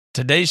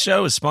Today's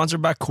show is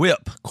sponsored by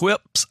Quip.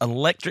 Quip's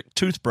electric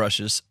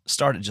toothbrushes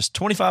start at just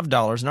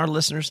 $25, and our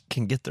listeners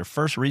can get their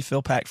first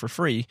refill pack for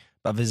free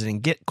by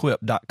visiting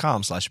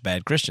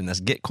getquip.com/badchristian. That's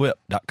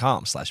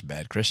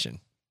getquip.com/badchristian.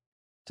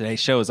 Today's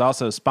show is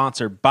also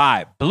sponsored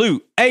by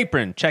Blue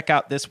Apron. Check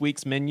out this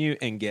week's menu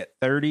and get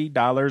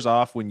 $30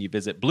 off when you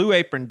visit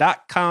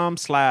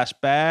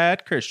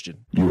blueapron.com/badchristian.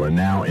 You are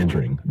now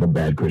entering the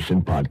Bad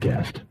Christian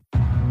Podcast.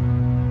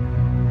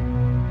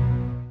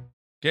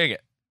 Gig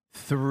it.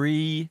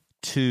 3,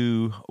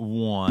 2,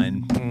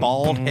 1.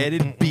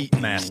 Bald-headed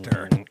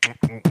Beatmaster.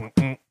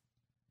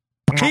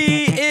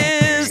 He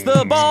is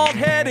the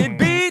bald-headed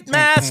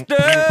Beatmaster.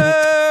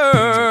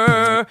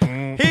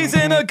 He's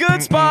in a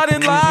good spot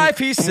in life,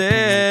 he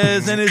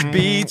says, and his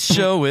beats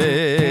show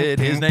it.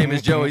 His name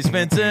is Joey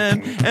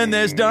Spenson, and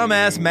there's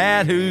dumbass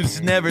Matt,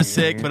 who's never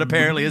sick, but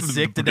apparently is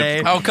sick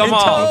today. Oh, come and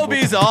on.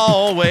 Toby's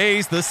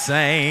always the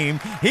same.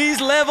 He's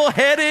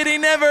level-headed. He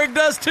never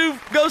goes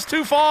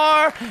too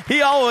far.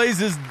 He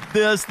always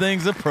does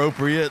things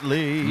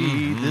appropriately.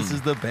 Mm-hmm. This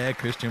is the Bad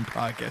Christian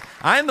Podcast.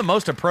 I am the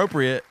most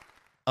appropriate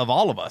of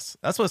all of us.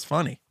 That's what's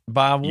funny.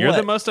 By what You're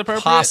the most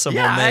appropriate? possible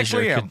Yeah, I measure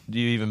actually am. could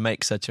you even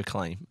make such a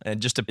claim? And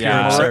just a pure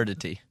Yeah.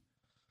 absurdity.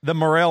 The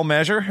Morrell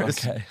measure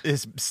Okay.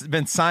 is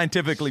been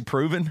scientifically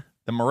proven.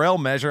 The Morrell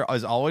measure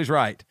is always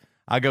right.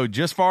 I go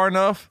just far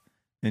enough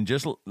and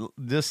just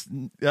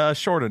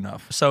short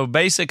enough. So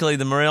basically,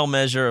 the Morrell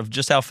measure of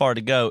just how far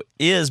to go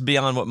is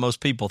beyond what most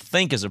people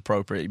think is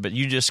appropriate, but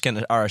you just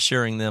are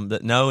assuring them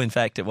that no, in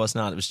fact, it was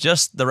not. It was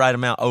just the right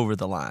amount over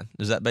the line.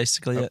 Is that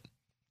basically it?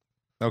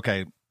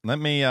 Okay, let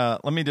me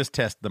just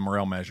test the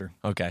Morrell measure.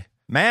 Okay.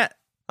 Matt,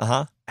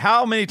 Uh-huh.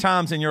 how many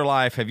times in your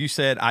life have you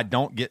said, I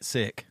don't get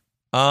sick?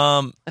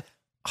 Many.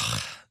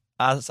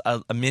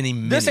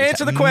 Just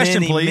answer the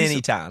question, please.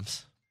 Many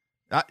times,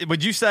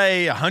 Would you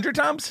say 100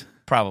 times?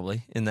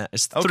 probably. In that,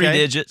 it's Okay. 3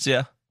 digits.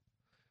 Yeah.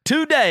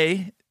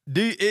 Today,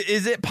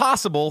 is it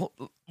possible,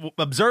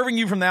 observing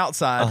you from the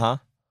outside, Uh-huh.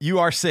 you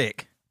are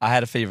sick? I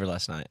had a fever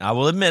last night. I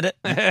will admit it.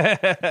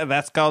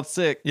 That's called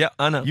sick. Yeah,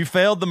 I know. You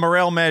failed the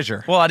Morrell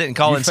measure. Well, I didn't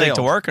call You in sick to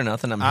failed. work or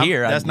nothing. I'm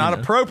here. That's not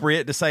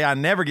appropriate to say I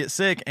never get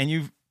sick, and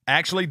you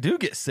actually do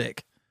get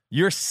sick.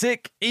 You're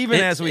sick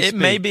even as we speak. It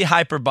may be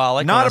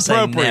hyperbolic. Not when I say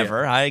appropriate.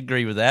 never. I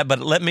agree with that. But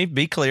let me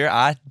be clear.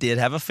 I did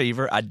have a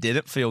fever. I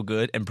didn't feel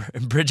good. And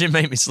Bridget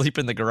made me sleep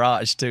in the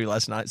garage, too,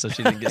 last night, so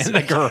she didn't get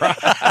sick.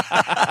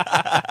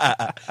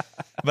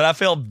 But I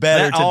felt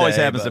better That today. always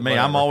happens but to me.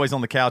 whatever. I'm always on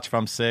the couch if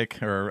I'm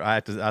sick, or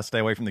I stay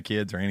away from the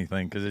kids or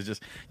anything, because it's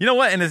just, you know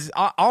what? And it's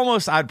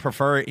almost, I'd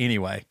prefer it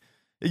anyway.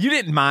 You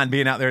didn't mind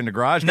being out there in the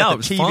garage. No, Got it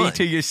was the TV fun.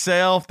 to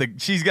yourself.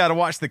 She's got to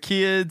watch the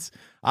kids.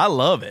 I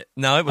love it.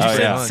 No, it was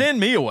pretty fun. Send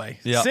me away.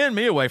 Yeah. Send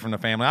me away from the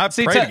family. I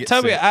See, pray to get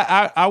Toby, sick.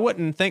 I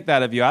wouldn't think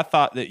that of you. I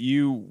thought that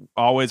you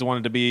always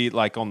wanted to be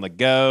like on the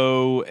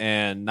go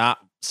and not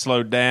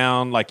slow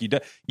down like you do.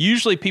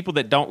 Usually people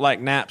that don't like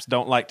naps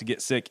don't like to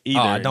get sick either.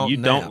 I don't you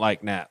nap. don't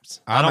like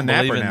naps. I I'm don't a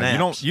napper believe in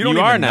now. naps. You don't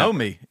You are even know napping.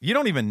 me. You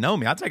don't even know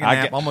me. I take a I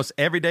nap get- almost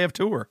every day of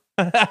tour.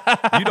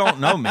 You don't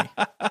know me.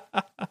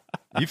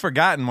 You've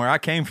forgotten where I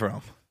came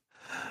from.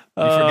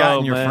 You've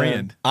forgotten your man.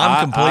 friend.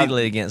 I'm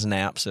completely against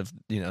naps. If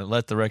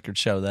let the record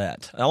show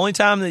that. The only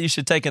time that you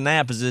should take a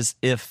nap is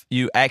if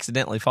you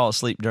accidentally fall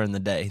asleep during the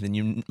day. Then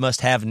you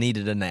must have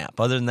needed a nap.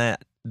 Other than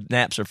that,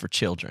 naps are for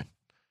children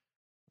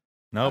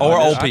No, or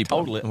I old people,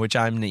 totally- which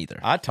I'm neither.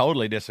 I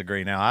totally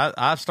disagree. Now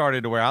I've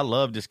started to where I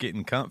love just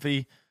getting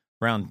comfy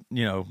around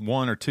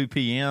 1 or 2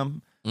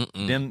 p.m.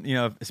 Then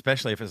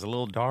especially if it's a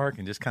little dark,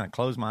 and just kind of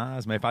close my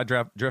eyes. Maybe if I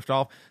drift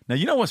off.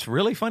 Now what's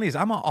really funny is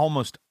I'm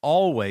almost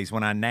always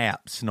when I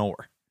nap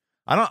snore.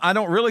 I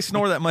don't really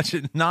snore that much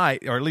at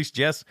night, or at least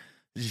Jess.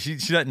 She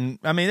doesn't.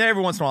 I mean,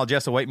 every once in a while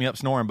Jess will wake me up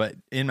snoring, but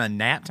in my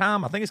nap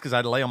time, I think it's because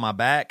I lay on my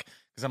back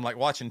because I'm like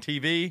watching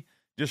TV.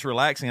 Just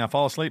relaxing, I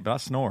fall asleep, but I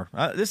snore.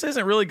 This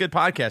isn't really good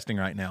podcasting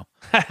right now.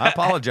 I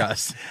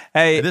apologize.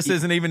 Hey, this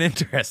isn't even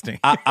interesting.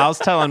 I was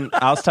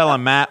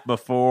telling Matt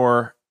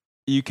before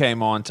you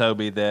came on,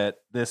 Toby, that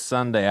this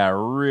Sunday I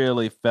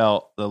really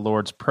felt the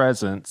Lord's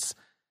presence.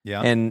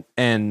 Yeah.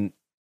 And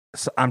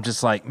so I'm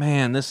just like,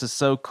 man, this is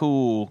so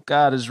cool.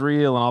 God is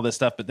real and all this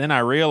stuff. But then I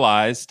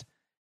realized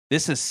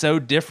this is so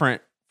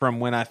different from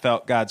when I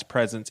felt God's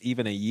presence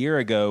even a year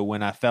ago,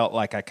 when I felt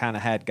like I kind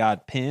of had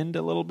God pinned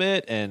a little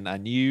bit and I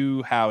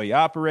knew how he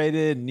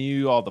operated,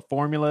 knew all the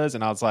formulas.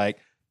 And I was like,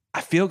 I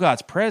feel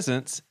God's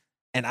presence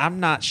and I'm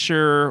not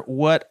sure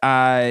what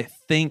I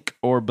think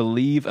or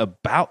believe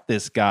about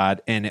this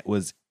God. And it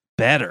was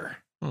better.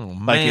 Oh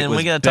Like, it man, was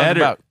we got to talk better.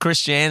 about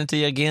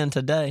Christianity again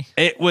today.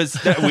 It was,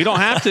 we don't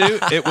have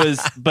to, it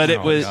was, but it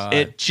Oh, was, God.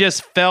 it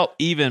just felt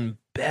even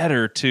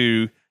better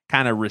to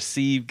kind of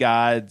receive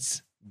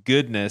God's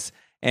goodness.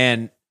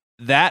 And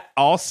that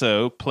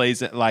also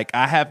plays it. Like,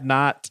 I have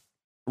not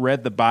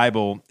read the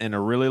Bible in a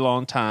really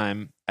long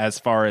time as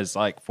far as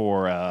like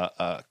for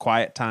a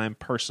quiet time,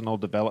 personal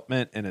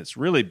development. And it's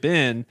really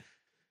been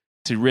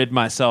rid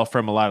myself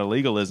from a lot of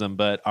legalism,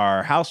 but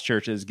our house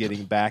church is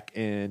getting back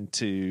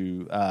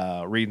into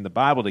reading the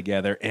Bible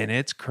together, and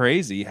it's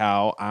crazy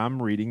how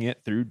I'm reading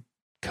it through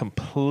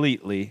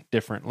completely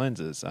different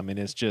lenses. I mean,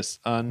 it's just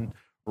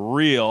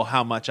unreal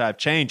how much I've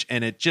changed,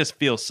 and it just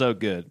feels so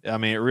good. I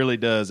mean, it really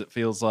does. It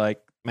feels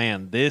like,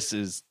 man, this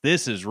is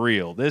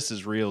real. This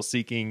is real,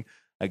 seeking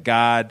a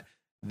God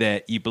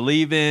that you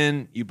believe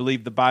in, you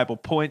believe the Bible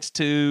points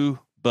to,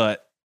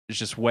 but there's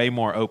just way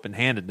more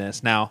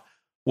open-handedness. Now,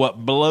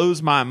 what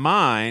blows my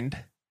mind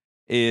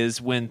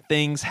is when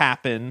things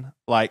happen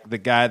like the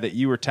guy that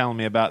you were telling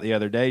me about the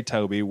other day,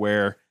 Toby,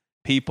 where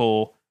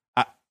people,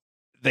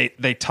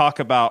 they talk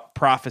about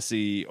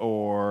prophecy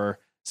or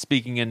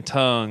speaking in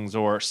tongues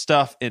or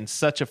stuff in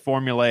such a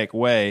formulaic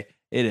way.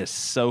 It is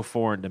so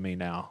foreign to me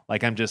now.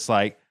 Like, I'm just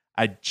like,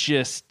 I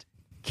just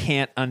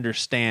can't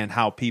understand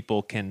how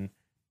people can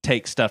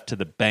take stuff to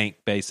the bank,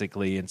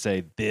 basically, and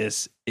say,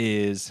 this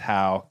is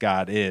how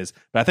God is.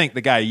 But I think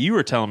the guy you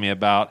were telling me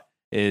about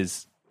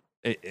is,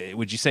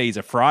 would you say he's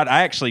a fraud?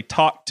 I actually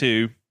talked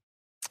to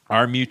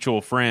our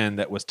mutual friend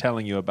that was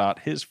telling you about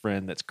his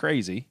friend that's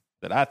crazy,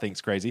 that I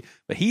think's crazy,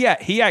 but he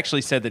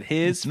actually said that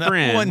his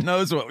friend. No one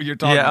knows what you're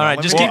talking about. All right,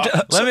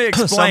 let me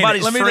explain.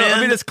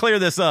 Let me just clear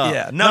this up.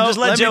 Yeah, just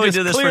let Joey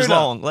do this for as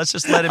long. Let's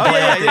just let him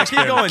play out the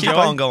experiment. Keep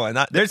on going.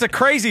 There's a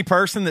crazy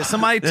person that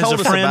somebody told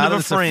us about.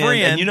 There's a friend,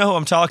 and you know who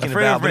I'm talking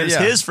about. But it's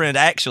his friend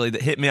actually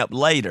that hit me up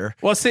later.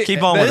 Well, see,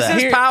 keep on with that.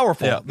 This is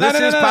powerful. Yeah. This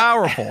is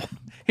powerful.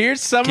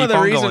 Here's some of the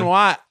reason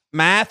why.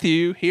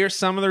 Matthew, here's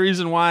some of the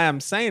reason why I'm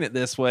saying it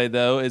this way,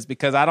 though, is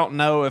because I don't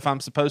know if I'm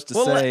supposed to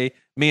say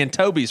me and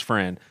Toby's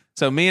friend.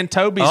 So me and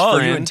Toby's friend. Oh,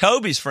 you and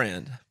Toby's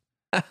friend.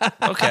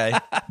 Okay.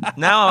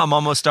 Now I'm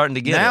almost starting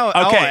to get it.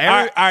 Okay.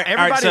 All right,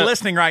 everybody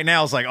listening right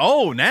now is like,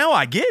 oh, now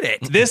I get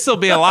it. This will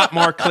be a lot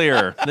more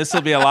clear.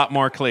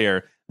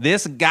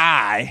 This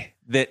guy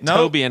that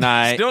Toby and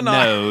I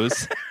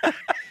knows.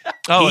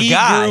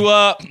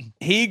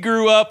 He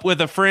grew up with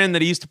a friend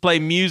that he used to play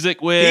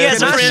music with. He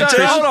has a friend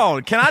too. Hold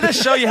on. Can I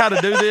just show you how to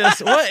do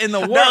this? What in the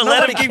world? No,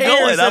 let him keep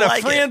going. That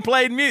a friend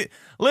played music.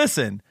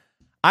 Listen,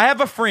 I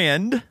have a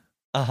friend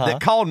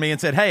that called me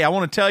and said, hey, I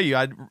want to tell you,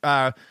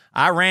 I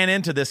ran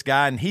into this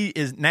guy, and he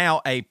is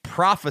now a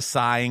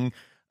prophesying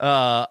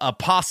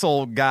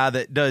apostle guy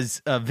that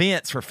does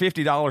events for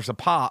 $50 a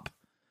pop.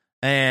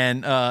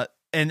 And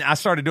I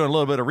started doing a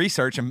little bit of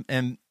research,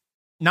 and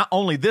not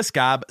only this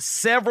guy, but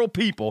several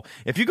people.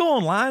 If you go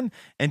online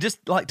and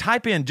just like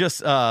type in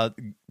just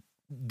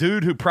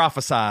dude who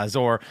prophesies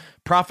or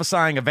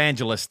prophesying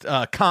evangelist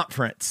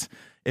conference,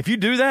 if you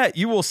do that,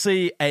 you will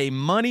see a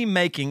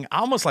money-making,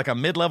 almost like a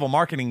mid-level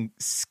marketing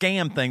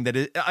scam thing that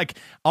is like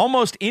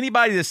almost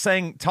anybody that's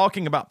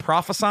talking about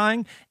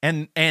prophesying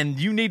and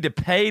you need to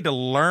pay to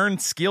learn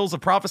skills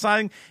of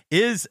prophesying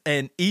is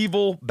an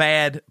evil,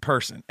 bad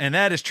person. And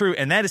that is true.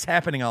 And that is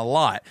happening a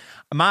lot.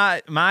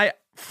 My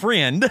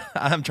friend,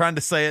 I'm trying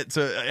to say it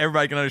so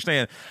everybody can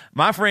understand.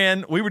 My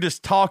friend, we were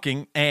just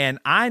talking, and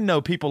I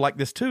know people like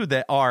this too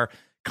that are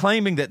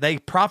claiming that they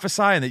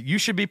prophesy and that you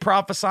should be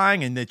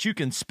prophesying and that you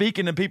can speak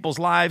into people's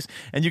lives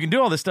and you can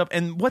do all this stuff.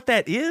 And what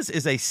that is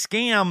a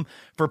scam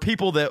for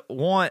people that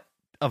want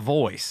a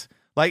voice.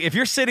 Like if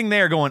you're sitting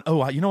there going,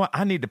 oh, you know what,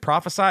 I need to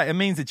prophesy, it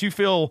means that you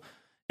feel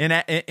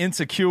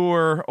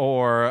insecure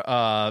or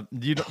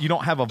you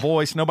don't have a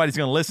voice. Nobody's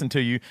going to listen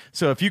to you.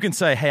 So if you can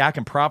say, hey, I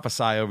can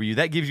prophesy over you,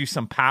 that gives you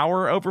some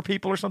power over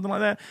people or something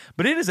like that.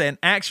 But it is an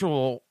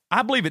actual,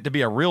 I believe it to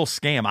be a real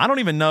scam. I don't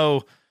even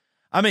know.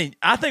 I mean,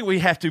 I think we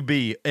have to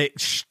be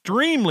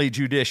extremely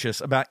judicious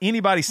about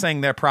anybody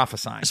saying they're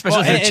prophesying.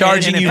 Especially if they're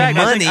charging you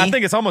money. I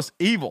think it's almost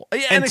evil.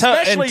 And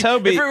especially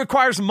if it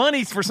requires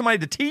money for somebody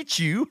to teach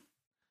you.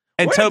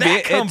 And where Toby,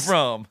 did that come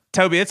from?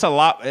 Toby, it's a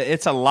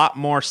lot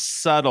more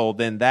subtle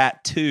than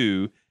that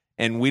too,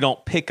 and we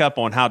don't pick up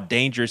on how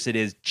dangerous it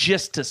is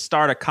just to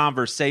start a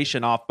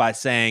conversation off by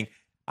saying,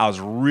 I was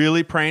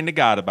really praying to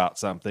God about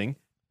something,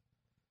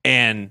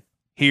 and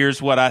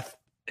here's what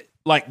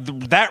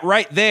that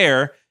right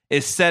there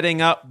is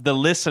setting up the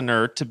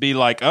listener to be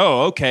like,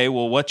 oh, okay,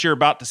 well, what you're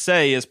about to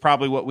say is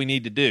probably what we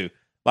need to do.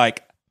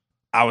 Like,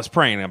 I was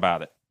praying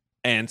about it,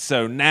 and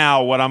so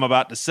now what I'm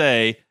about to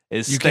say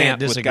is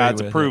stamped with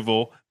God's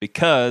approval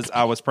because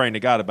I was praying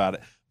to God about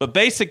it. But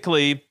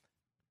basically,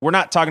 we're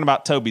not talking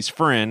about Toby's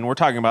friend. We're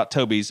talking about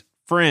Toby's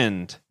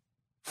friend.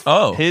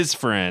 Oh. His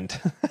friend.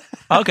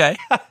 Okay.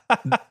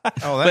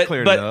 That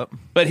cleared it up.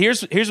 But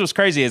here's what's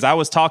crazy is I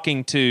was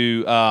talking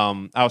to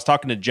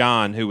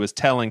John, who was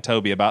telling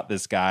Toby about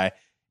this guy,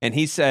 and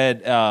he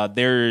said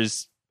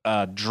there's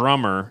a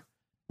drummer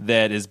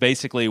that is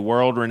basically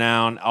world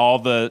renowned. All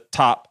the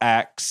top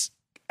acts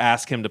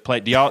ask him to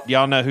play. Do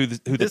y'all know who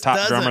the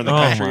top drummer in the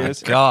country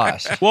is?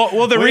 Gosh.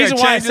 Well, the reason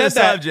why I said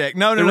that subject.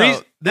 No.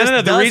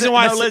 The reason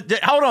why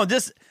hold on,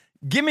 just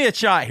give me a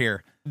shot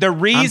here. The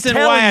reason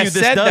why I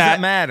said that this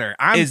doesn't matter.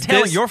 I'm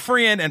telling your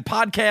friend and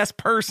podcast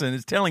person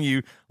is telling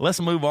you, let's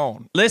move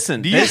on.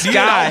 Listen, do you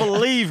not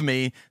believe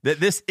me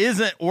that this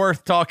isn't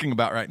worth talking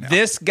about right now?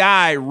 This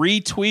guy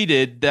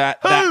retweeted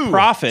that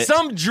prophet.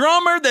 Some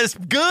drummer that's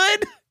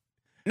good?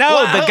 No,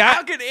 Well, the guy.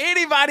 How could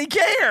anybody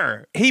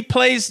care? He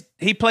plays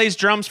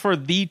drums for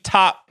the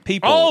top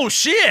people. Oh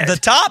shit! The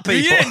top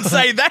people. You didn't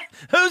say that.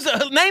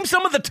 Name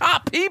some of the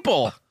top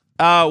people?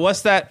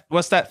 What's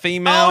that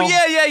female? Oh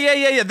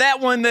yeah. That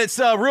one that's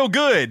real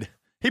good.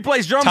 He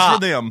plays drums Top. for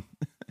them.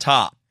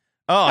 Top.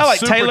 Oh, like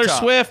super Taylor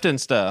top. Swift and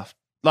stuff.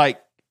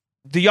 Like,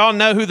 do y'all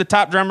know who the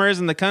top drummer is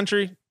in the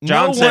country?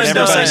 John No said one There's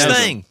no everybody such knows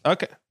him. thing.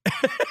 Okay.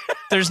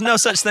 There's no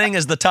such thing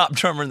as the top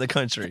drummer in the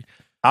country.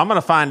 I'm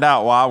gonna find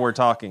out while we're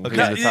talking. Who's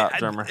No, the top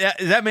drummer?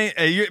 Does that mean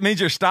it means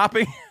you're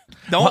stopping?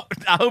 Don't.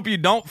 I hope you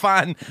don't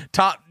find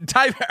top.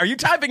 Are you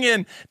typing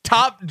in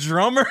top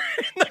drummer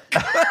in the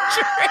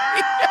country?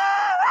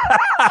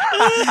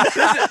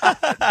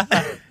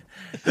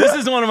 This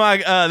is one of my.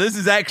 This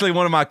is actually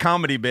one of my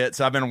comedy bits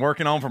I've been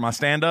working on for my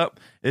stand up.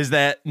 Is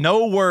that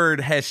no word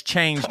has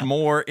changed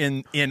more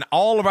in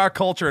all of our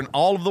culture and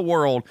all of the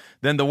world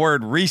than the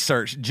word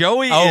research.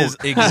 Joey is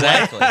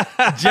exactly.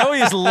 Joey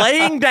is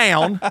laying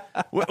down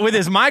with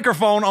his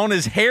microphone on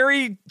his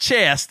hairy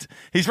chest.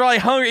 He's probably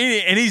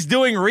hungry and he's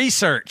doing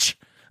research.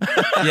 You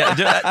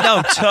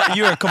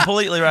are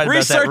completely right about that.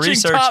 Researching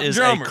Research top is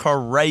drummer. a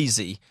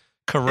crazy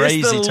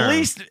It's the term.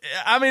 least.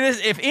 I mean,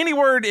 if any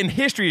word in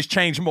history has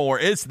changed more,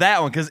 it's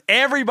that one because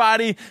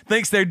everybody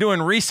thinks they're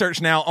doing research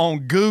now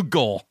on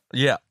Google.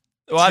 Yeah.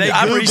 Well, They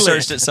I've Google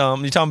researched it. it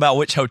some. You're talking about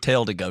which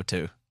hotel to go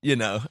to,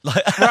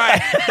 like,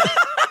 Right.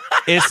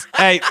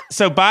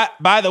 So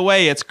by the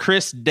way, it's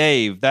Chris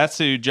Dave. That's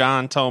who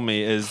John told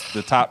me is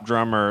the top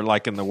drummer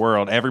like in the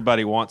world.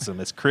 Everybody wants him.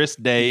 It's Chris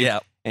Dave. Yeah.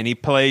 And he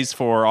plays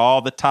for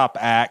all the top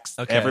acts.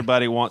 Okay.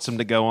 Everybody wants him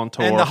to go on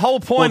tour. And the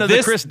whole point Well, of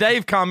the Chris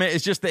Dave comment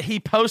is just that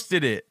he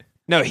posted it.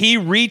 No, he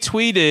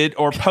retweeted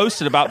or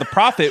posted about the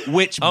prophet,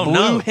 which Oh, blew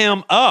no.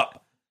 him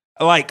up.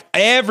 Like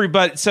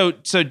everybody. So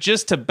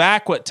just to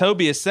back what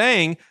Toby is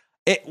saying,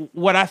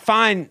 what I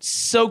find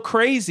so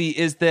crazy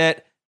is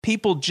that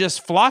people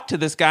just flock to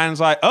this guy and is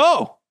like,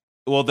 oh,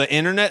 well, the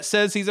internet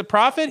says he's a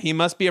prophet. He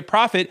must be a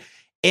prophet.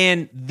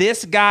 And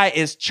this guy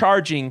is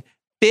charging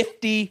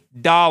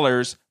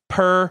 $50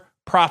 per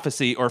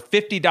prophecy or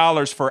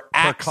 $50 for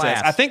access.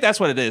 class. I think that's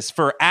what it is,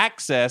 for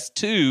access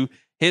to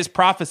his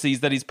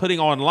prophecies that he's putting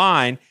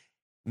online.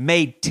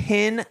 Made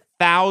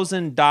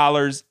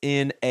 $10,000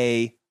 in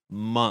a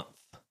month.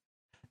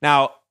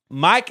 Now,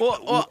 Mike,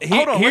 Well,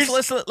 hold on.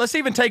 Let's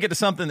even take it to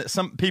something that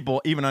some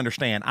people even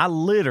understand. I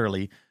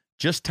literally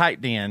just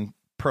typed in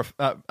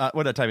what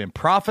did I type in?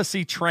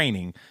 Prophecy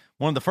training.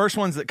 One of the first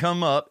ones that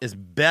come up is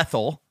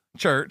Bethel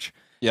Church,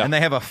 and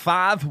they have a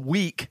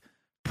 5-week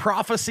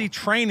prophecy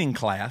training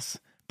class,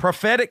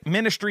 prophetic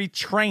ministry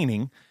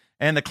training.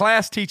 And the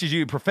class teaches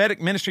you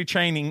prophetic ministry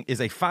training is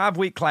a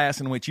 5-week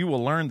class in which you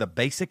will learn the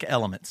basic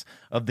elements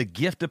of the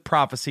gift of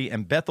prophecy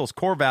and Bethel's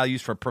core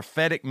values for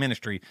prophetic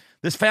ministry.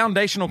 This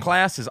foundational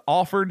class is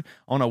offered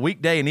on a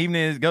weekday and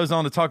evening. It goes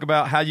on to talk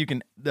about how you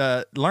can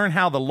learn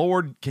how the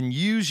Lord can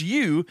use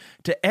you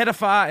to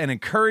edify and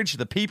encourage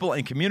the people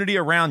and community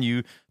around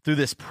you through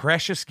this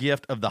precious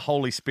gift of the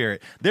Holy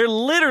Spirit. They're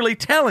literally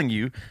telling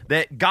you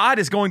that God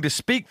is going to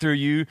speak through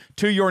you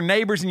to your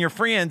neighbors and your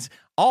friends.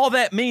 All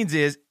that means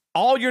is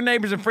all your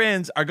neighbors and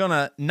friends are going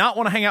to not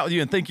want to hang out with you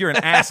and think you're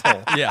an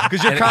asshole. Yeah.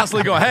 Because you're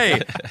constantly going,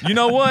 hey, you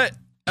know what?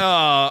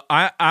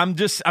 I'm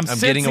getting a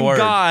sensing word.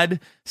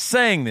 God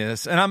saying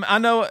this. And I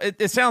know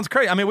it sounds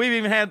crazy. I mean, we've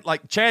even had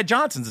like Chad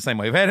Johnson's the same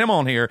way. We've had him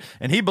on here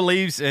and he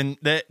believes in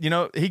that,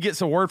 he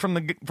gets a word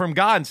from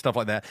God and stuff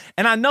like that.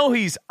 And I know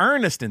he's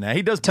earnest in that.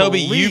 He does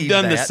Toby, believe you've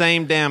done the that.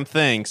 same damn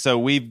thing. So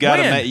we've got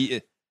to When?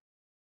 make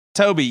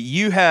Toby,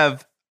 you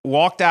have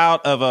walked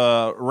out of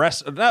a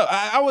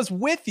I was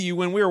with you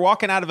when we were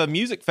walking out of a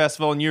music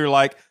festival and you were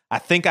like, I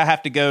think I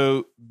have to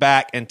go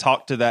back and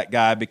talk to that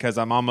guy because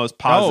I'm almost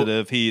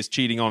positive he is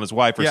cheating on his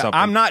wife or something.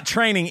 I'm not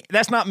training.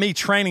 That's not me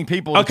training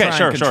people to try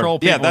and control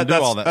people and do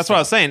all that that's stuff. what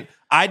I was saying.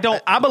 I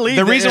believe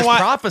the that reason it's why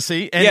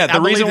prophecy, and Yeah, the I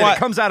believe reason that why- it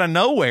comes out of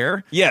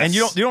nowhere. Yes. And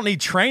you don't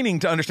need training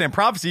to understand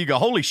prophecy. You go,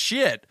 holy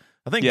shit!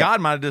 I think Yeah. God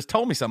might have just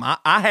told me something.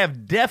 I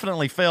have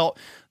definitely felt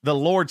the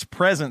Lord's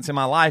presence in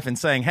my life and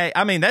saying, hey,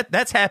 I mean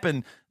that's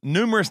happened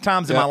numerous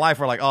times in my life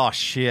where like, oh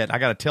shit, I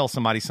got to tell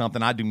somebody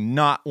something. I do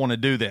not want to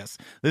do this.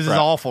 This is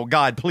awful.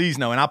 God, please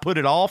no. And I put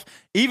it off.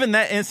 Even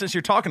that instance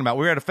you're talking about,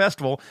 we were at a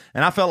festival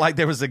and I felt like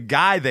there was a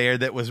guy there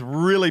that was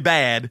really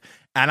bad.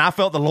 And I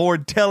felt the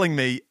Lord telling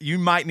me, you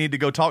might need to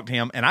go talk to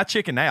him. And I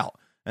chickened out.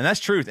 And that's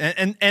truth.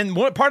 And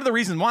what part of the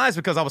reason why is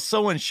because I was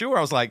so unsure.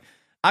 I was like,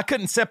 I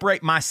couldn't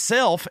separate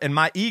myself and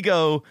my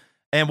ego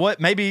and what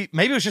maybe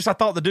it was just I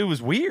thought the dude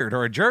was weird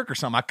or a jerk or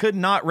something. I could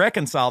not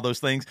reconcile those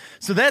things.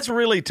 So that's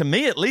really, to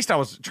me at least, I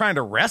was trying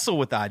to wrestle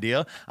with the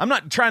idea. I'm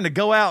not trying to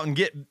go out and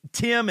get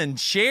Tim and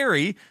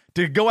Sherry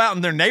to go out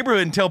in their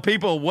neighborhood and tell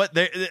people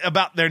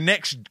about their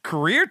next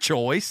career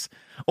choice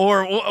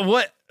or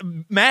what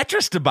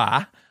mattress to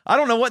buy. I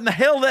don't know what in the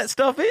hell that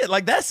stuff is.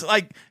 Like, that's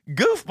like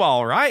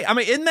goofball, right? I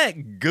mean, isn't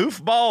that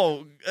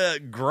goofball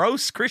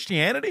gross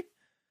Christianity?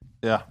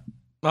 Yeah.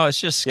 Oh,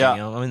 it's just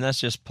scam. I mean, that's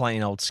just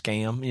plain old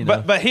scam.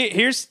 But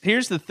here's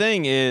the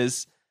thing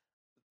is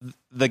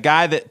the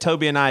guy that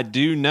Toby and I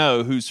do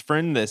know, whose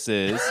friend this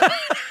is,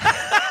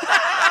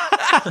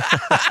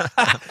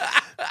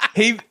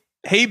 he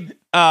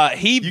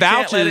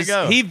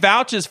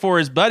vouches for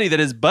his buddy that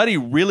his buddy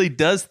really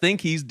does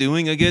think he's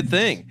doing a good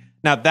thing.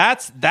 Now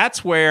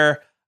that's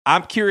where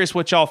I'm curious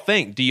what y'all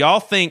think. Do y'all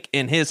think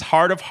in his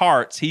heart of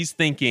hearts he's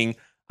thinking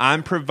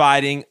I'm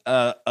providing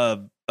a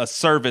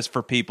service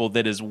for people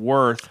that is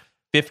worth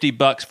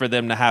 $50 for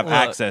them to have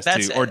access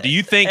to, or do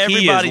you think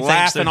he is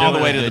laughing all the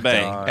way to the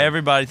bank?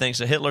 Everybody thinks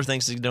that Hitler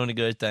thinks he's doing a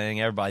good thing.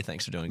 Everybody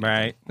thinks they're doing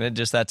a good thing.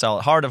 That's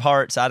all. Heart of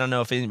hearts, I don't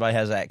know if anybody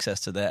has access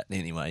to that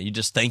anyway. You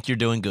just think you're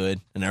doing good,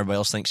 and everybody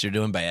else thinks you're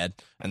doing bad.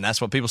 And that's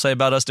what people say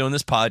about us doing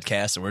this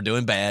podcast, and we're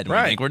doing bad, and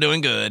we think we're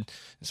doing good.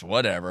 It's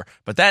whatever.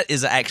 But that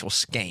is an actual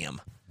scam.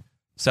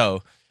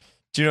 So,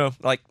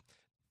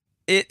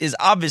 it is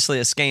obviously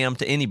a scam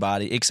to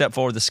anybody, except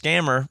for the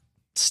scammer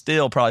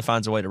still probably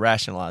finds a way to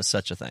rationalize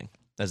such a thing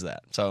as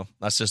that. So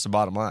that's just the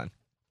bottom line.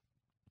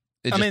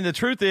 The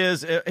truth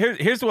is,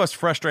 here's what's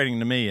frustrating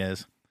to me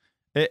is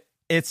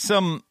it's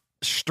some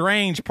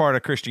strange part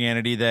of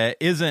Christianity that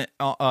isn't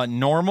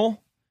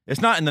normal.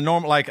 It's not in the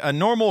normal, like a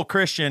normal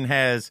Christian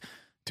has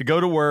to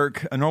go to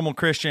work. A normal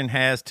Christian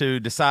has to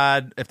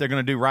decide if they're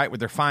going to do right with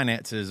their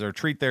finances or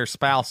treat their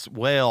spouse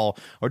well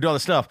or do all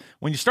this stuff.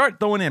 When you start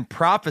throwing in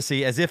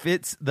prophecy as if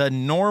it's the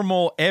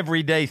normal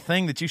everyday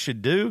thing that you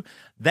should do,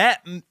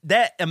 that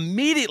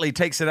immediately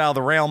takes it out of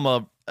the realm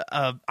of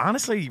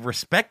honestly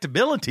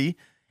respectability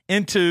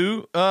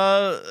into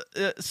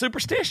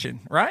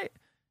superstition, right?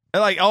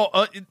 Like,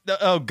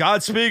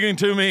 God's speaking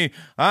to me.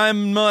 I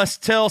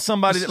must tell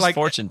somebody this that, like,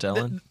 fortune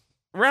telling.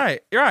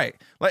 Right.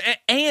 Like,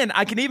 and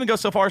I can even go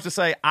so far as to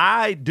say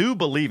I do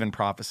believe in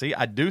prophecy.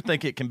 I do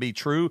think it can be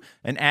true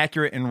and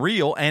accurate and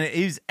real. And it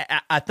is.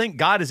 I think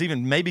God has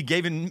even maybe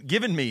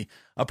given me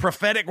a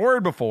prophetic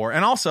word before.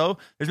 And also,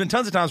 there's been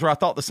tons of times where I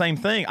thought the same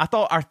thing. I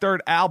thought our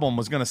third album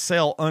was going to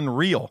sell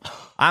unreal.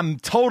 I'm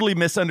totally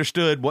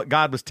misunderstood what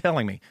God was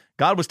telling me.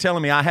 God was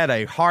telling me I had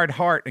a hard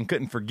heart and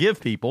couldn't forgive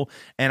people,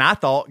 and I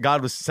thought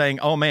God was saying,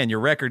 "Oh man,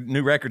 your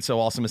new record's so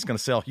awesome, it's going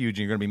to sell huge,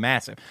 and you're going to be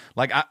massive."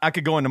 Like I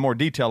could go into more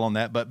detail on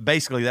that, but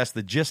basically that's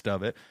the gist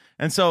of it.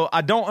 And so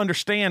I don't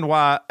understand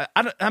why.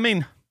 I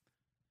mean,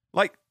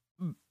 like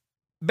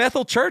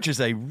Bethel Church is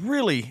a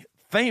really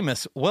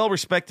famous,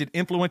 well-respected,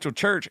 influential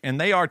church, and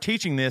they are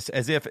teaching this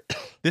as if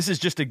this is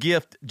just a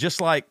gift,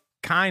 just like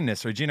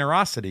kindness or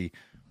generosity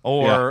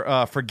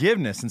or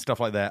forgiveness and stuff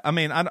like that. I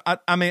mean, and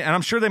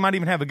I'm sure they might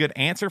even have a good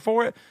answer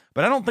for it,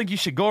 but I don't think you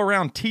should go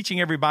around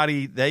teaching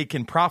everybody they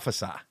can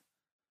prophesy.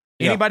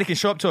 Anybody can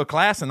show up to a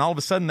class and all of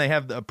a sudden they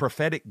have a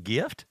prophetic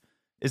gift.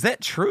 Is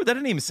that true? That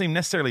doesn't even seem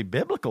necessarily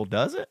biblical,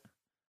 does it?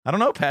 I don't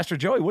know, Pastor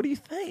Joey. What do you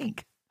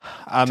think?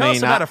 Tell us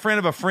about a friend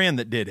of a friend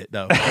that did it,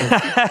 though.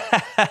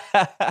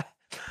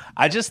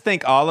 I just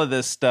think all of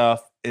this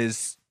stuff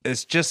is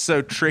just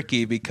so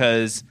tricky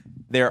because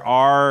there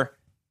are.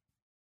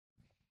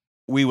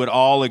 We would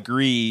all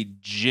agree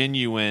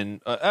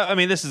genuine.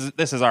 This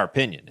is our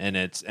opinion, and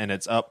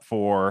it's up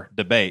for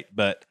debate.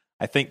 But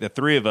I think the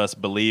three of us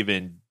believe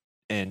in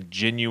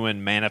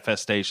genuine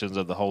manifestations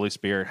of the Holy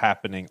Spirit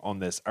happening on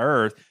this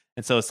earth.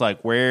 And so it's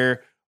like,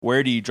 where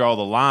do you draw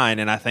the line?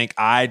 And I think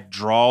I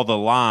draw the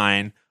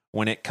line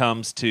when it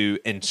comes to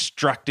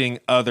instructing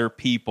other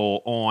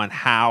people on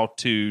how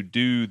to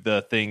do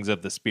the things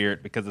of the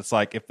Spirit, because it's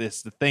like, if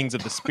it's the things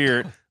of the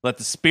Spirit, let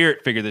the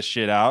Spirit figure this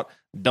shit out.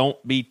 Don't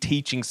be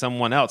teaching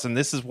someone else. And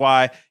this is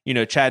why,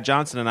 Chad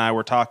Johnson and I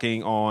were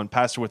talking on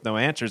Pastor with No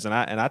Answers, and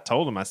I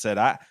told him, I said,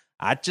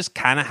 I just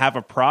kind of have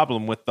a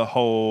problem with the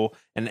whole,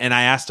 and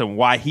I asked him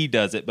why he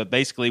does it, but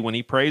basically when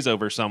he prays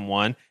over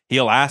someone,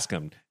 he'll ask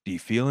him, do you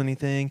feel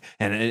anything?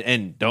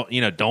 And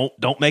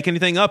don't make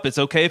anything up. It's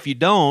okay if you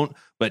don't,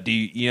 but do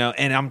you,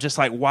 and I'm just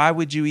like, why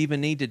would you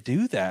even need to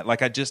do that?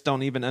 Like, I just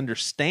don't even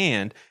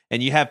understand.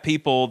 And you have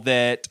people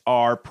that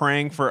are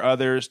praying for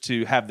others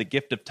to have the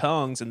gift of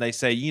tongues, and they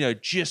say,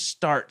 just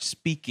start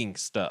speaking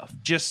stuff,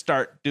 just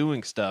start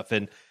doing stuff.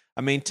 And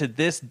I mean, to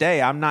this day,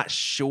 I'm not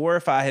sure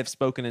if I have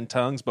spoken in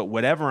tongues, but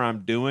whatever I'm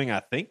doing, I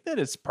think that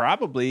it's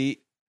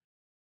probably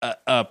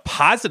a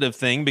positive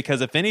thing, because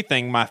if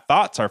anything, my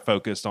thoughts are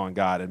focused on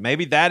God. And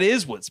maybe that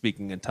is what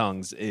speaking in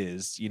tongues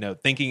is,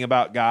 thinking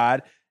about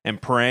God and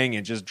praying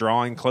and just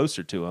drawing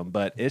closer to him.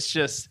 But it's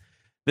just,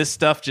 this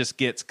stuff just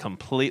gets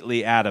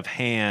completely out of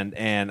hand.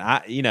 And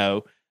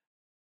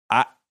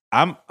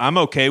I'm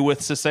okay with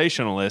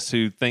cessationalists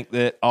who think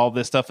that all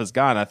this stuff is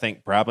gone. I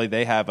think probably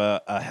they have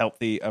a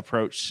healthy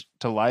approach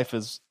to life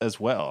as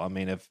well. I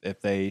mean,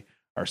 if they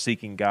are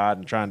seeking God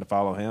and trying to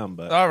follow him.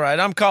 But all right,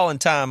 I'm calling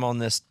time on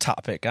this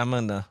topic.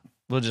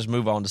 We'll just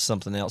move on to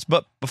something else.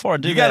 But before I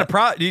do, you got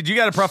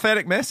a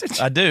prophetic message?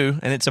 I do,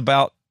 and it's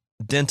about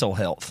dental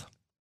health.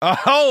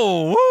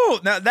 Oh, woo.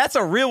 Now that's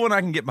a real one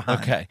I can get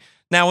behind. Okay.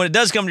 Now, when it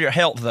does come to your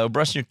health, though,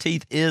 brushing your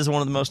teeth is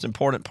one of the most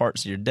important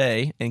parts of your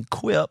day, and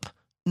Quip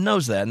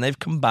knows that, and they've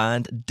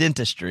combined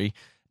dentistry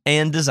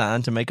and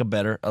design to make a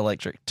better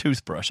electric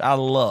toothbrush. I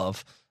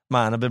love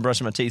mine. I've been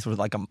brushing my teeth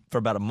for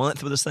about a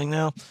month with this thing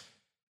now,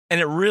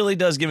 And it really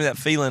does give me that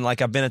feeling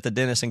like I've been at the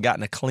dentist and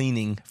gotten a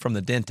cleaning from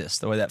the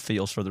dentist, the way that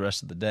feels for the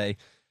rest of the day.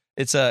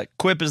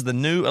 Quip is the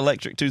new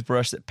electric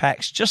toothbrush that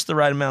packs just the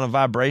right amount of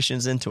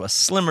vibrations into a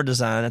slimmer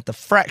design at the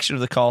fraction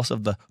of the cost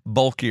of the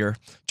bulkier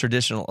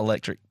traditional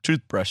electric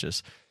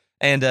toothbrushes.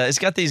 And it's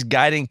got these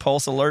guiding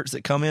pulse alerts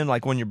that come in,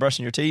 like when you're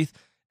brushing your teeth,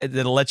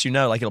 that'll let you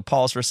know, like it'll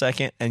pause for a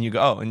second and you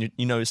go, oh, and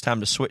you know it's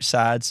time to switch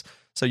sides.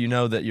 So you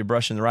know that you're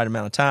brushing the right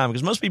amount of time,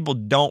 because most people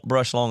don't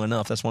brush long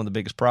enough. That's one of the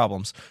biggest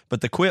problems. But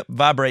the Quip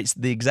vibrates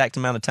the exact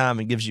amount of time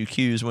and gives you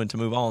cues when to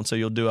move on. So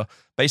you'll do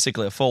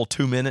basically a full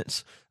 2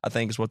 minutes, I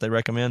think is what they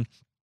recommend.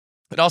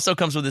 It also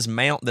comes with this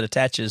mount that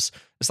attaches.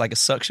 It's like a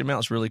suction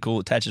mount. It's really cool.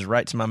 It attaches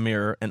right to my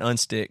mirror and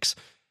unsticks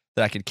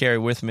that I could carry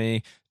with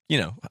me.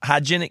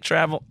 Hygienic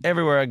travel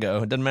everywhere I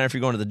go. It doesn't matter if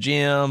you're going to the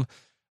gym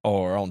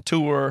or on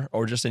tour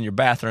or just in your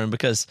bathroom,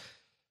 because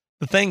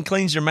the thing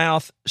cleans your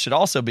mouth, should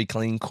also be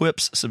clean.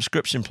 Quip's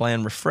subscription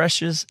plan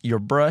refreshes your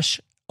brush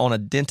on a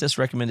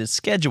dentist-recommended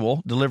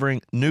schedule,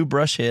 delivering new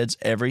brush heads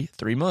every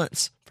 3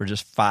 months for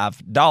just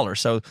 $5.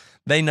 So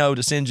they know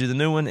to send you the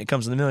new one. It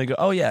comes in the mail. You go,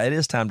 oh, yeah, it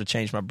is time to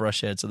change my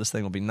brush head, so this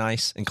thing will be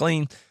nice and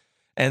clean.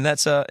 And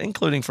that's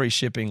including free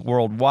shipping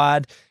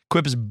worldwide.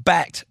 Quip is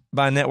backed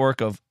by a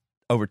network of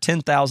over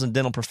 10,000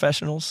 dental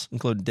professionals,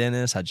 including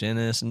dentists,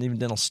 hygienists, and even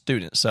dental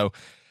students. So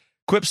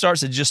Quip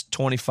starts at just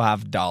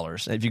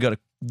 $25. And if you go to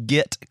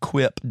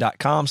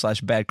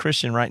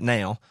getquip.com/badchristian right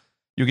now,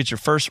 you'll get your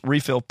first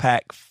refill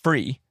pack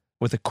free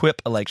with a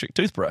Quip electric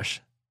toothbrush.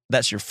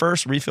 That's your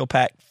first refill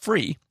pack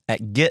free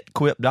at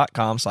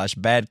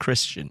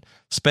getquip.com/badchristian,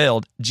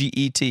 spelled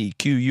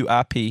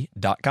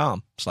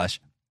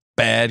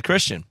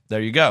GETQUIP.com/badchristian.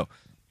 There you go.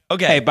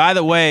 Okay. Hey, by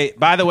the way,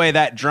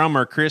 that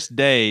drummer Chris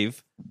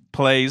Dave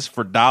plays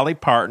for Dolly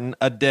Parton,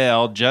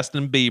 Adele,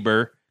 Justin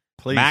Bieber,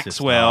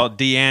 Maxwell,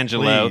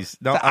 D'Angelo.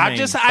 I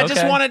just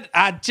wanted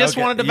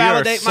to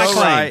validate my claim.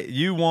 Right.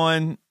 You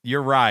won.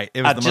 You're right.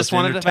 It was the most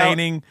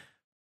entertaining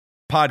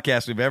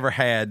podcast we've ever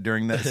had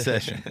during that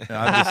session.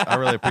 I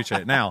really appreciate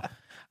it. Now,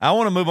 I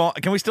want to move on.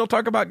 Can we still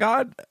talk about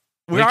God?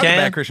 We are the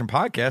Bad Christian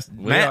Podcast.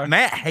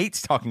 Matt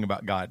hates talking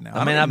about God now.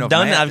 I mean, I've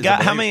done it. I've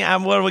got how many?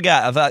 What do we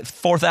got? I've got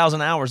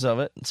 4,000 hours of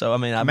it. So I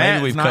mean,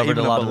 maybe we've covered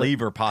a lot of it. Matt's not even a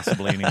believer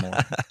possibly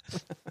anymore.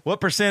 What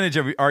percentage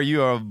are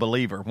you a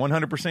believer?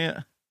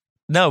 100%?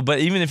 No, but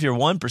even if you're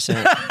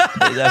 1%,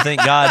 I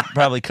think God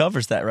probably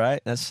covers that,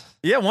 right?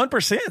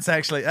 1%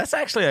 that's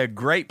actually a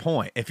great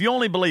point. If you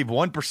only believe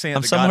 1%,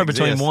 I'm somewhere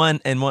between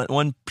 1% and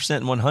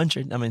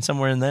 100. I mean,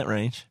 somewhere in that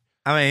range.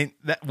 I mean,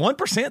 that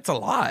 1%'s a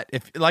lot.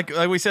 If like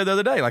we said the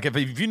other day, like if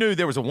you knew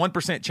there was a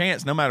 1%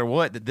 chance, no matter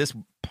what, that this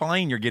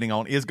plane you're getting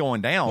on is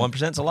going down,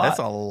 1%'s a lot. That's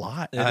a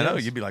lot. I know.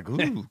 You'd be like,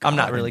 ooh. I'm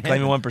not really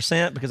claiming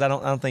 1% because I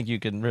don't think you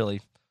can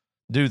really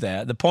do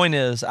that. The point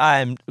is,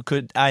 I am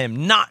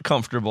not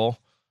comfortable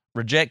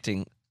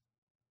rejecting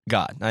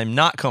God. I am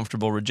not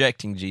comfortable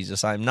rejecting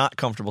Jesus. I am not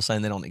comfortable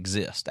saying they don't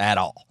exist at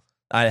all.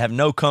 I have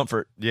no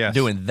comfort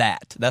doing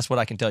that. That's what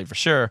I can tell you for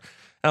sure. And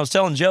I was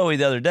telling Joey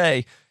the other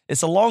day,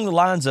 it's along the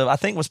lines of, I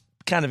think what's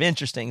kind of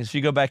interesting is if you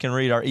go back and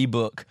read our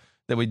ebook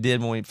that we did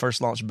when we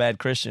first launched Bad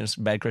Christian,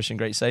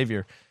 Great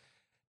Savior,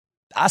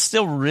 I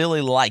still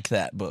really like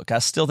that book. I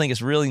still think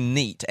it's really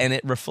neat, and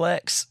it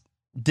reflects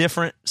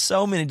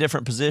so many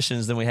different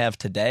positions than we have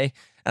today.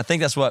 I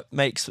think that's what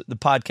makes the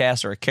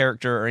podcast or a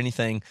character or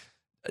anything,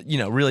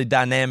 really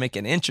dynamic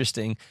and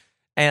interesting.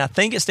 And I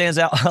think it stands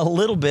out a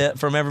little bit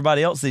from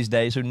everybody else these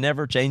days who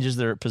never changes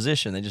their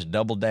position. They just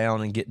double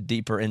down and get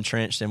deeper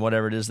entrenched in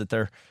whatever it is that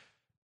they're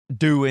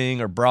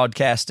doing or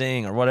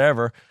broadcasting or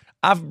whatever.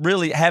 I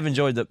really have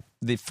enjoyed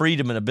the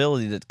freedom and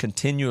ability to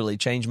continually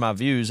change my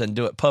views and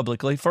do it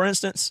publicly. For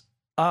instance,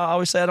 I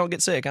always say I don't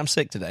get sick. I'm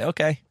sick today.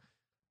 Okay.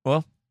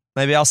 Well,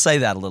 maybe I'll say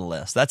that a little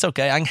less. That's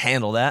okay. I can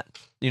handle that.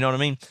 You know what I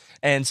mean?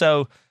 And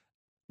so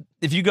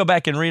if you go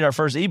back and read our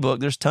first ebook,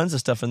 there's tons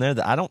of stuff in there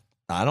that I don't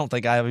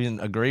think I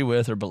even agree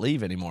with or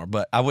believe anymore,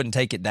 but I wouldn't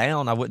take it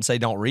down. I wouldn't say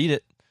don't read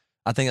it.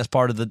 I think that's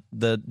part of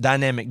the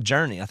dynamic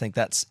journey. I think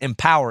that's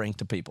empowering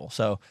to people.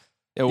 So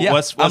I'm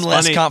less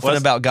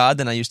confident about God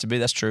than I used to be.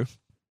 That's true.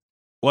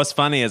 What's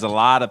funny is a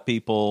lot of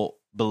people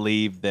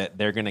believe that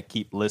they're going to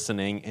keep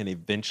listening and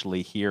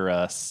eventually hear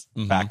us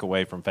back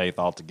away from faith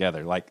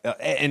altogether. Like,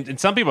 and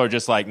some people are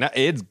just like, no,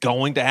 it's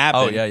going to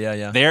happen. Oh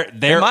yeah.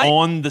 They're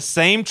on the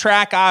same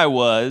track I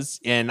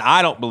was, and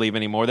I don't believe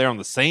anymore. They're on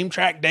the same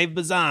track Dave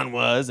Bazan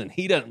was, and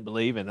he doesn't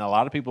believe. And a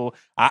lot of people,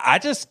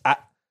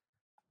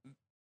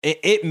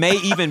 it may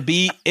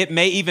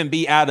even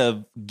be out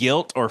of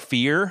guilt or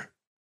fear,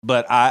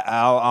 but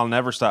I'll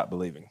never stop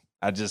believing.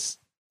 I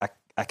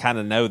kind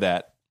of know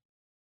that.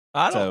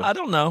 I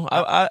don't know.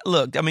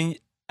 Look, I mean,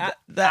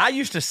 I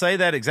used to say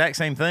that exact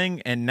same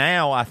thing, and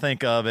now I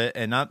think of it,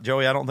 and not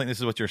Joey, I don't think this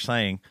is what you're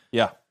saying.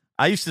 Yeah.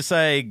 I used to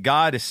say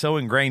God is so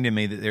ingrained in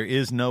me that there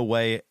is no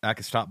way I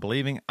could stop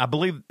believing. I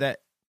believe that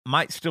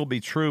might still be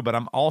true, but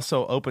I'm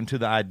also open to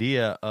the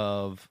idea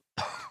of,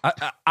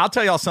 I'll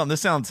tell y'all something.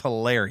 This sounds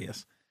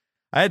hilarious.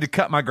 I had to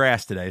cut my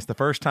grass today. It's the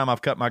first time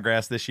I've cut my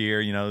grass this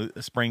year.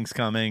 Spring's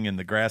coming, and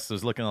the grass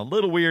was looking a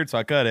little weird, so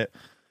I cut it.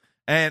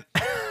 And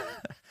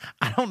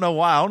I don't know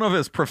why. I don't know if it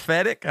was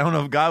prophetic. I don't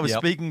know if God was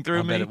speaking through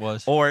I me, bet it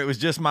was. or it was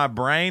just my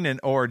brain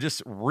or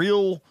just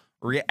real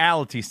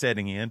reality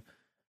setting in.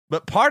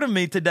 But part of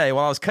me today,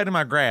 while I was cutting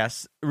my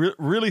grass,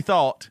 really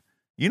thought,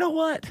 you know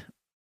what?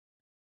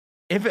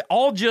 If it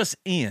all just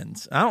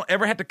ends, I don't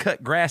ever have to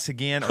cut grass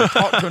again or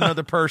talk to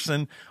another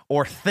person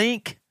or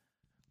think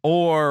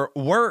or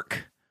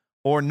work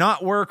or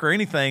not work or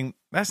anything,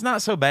 that's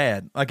not so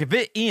bad. Like if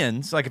it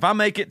ends, like if I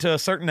make it to a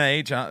certain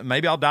age,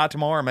 maybe I'll die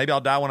tomorrow, or maybe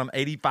I'll die when I'm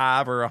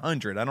 85 or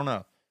 100. I don't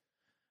know.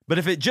 But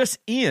if it just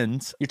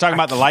ends, You're talking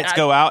about the lights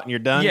go out and you're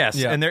done?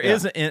 yes, and there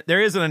isn't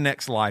a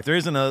next life. There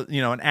isn't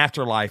an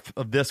afterlife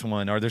of this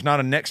one, or there's not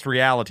a next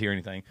reality or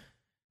anything.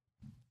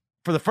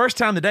 For the first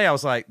time today, I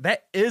was like,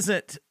 that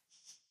isn't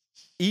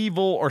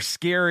evil or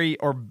scary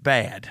or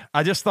bad.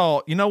 I just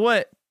thought, you know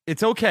what?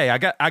 It's okay. I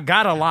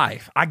got a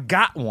life. I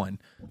got one.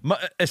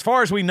 As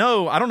far as we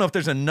know, I don't know if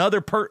there's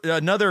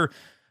another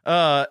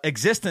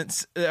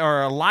existence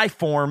or a life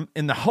form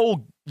in the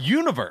whole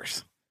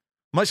universe,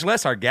 much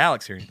less our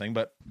galaxy or anything.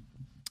 But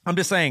I'm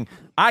just saying,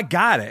 I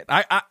got it.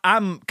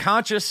 I'm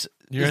conscious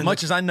as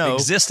much as I know.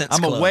 Existence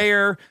I'm club.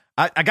 aware.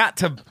 I got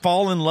to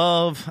fall in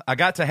love. I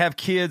got to have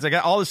kids. I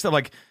got all this stuff.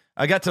 Like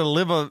I got to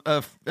live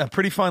a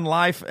pretty fun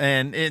life,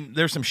 and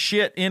there's some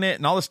shit in it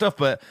and all this stuff.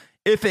 But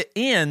if it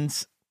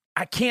ends,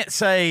 I can't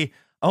say,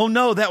 oh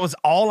no, that was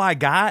all I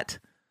got.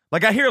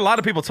 Like I hear a lot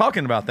of people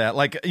talking about that.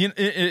 Like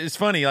it's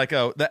funny. Like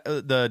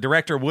the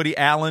director Woody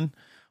Allen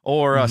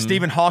or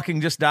Stephen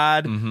Hawking just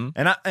died,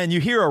 and you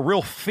hear a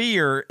real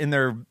fear in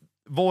their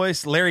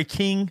voice. Larry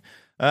King.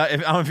 I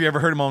don't know if you ever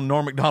heard him on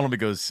Norm Macdonald. He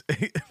goes,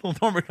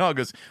 Norm Macdonald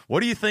goes,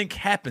 "What do you think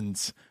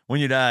happens when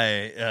you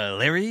die,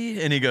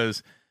 Larry?" And he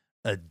goes,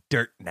 "A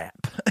dirt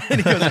nap." And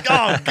he goes,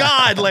 "Oh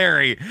God,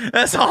 Larry,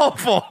 that's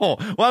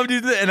awful. Why would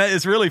you do that?" And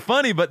it's really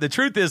funny, but the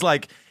truth is,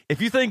 like,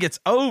 if you think it's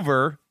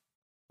over,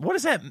 what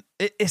is that?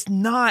 It's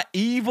not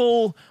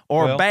evil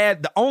or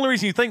bad. The only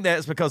reason you think that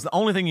is because the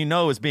only thing you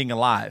know is being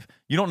alive.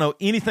 You don't know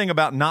anything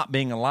about not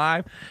being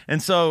alive, and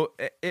so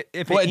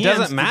if it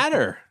doesn't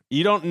matter.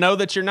 You don't know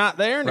that you're not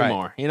there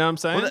anymore. Right. You know what I'm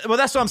saying? Well,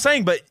 that's what I'm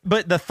saying.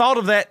 But the thought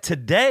of that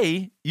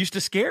today used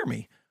to scare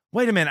me.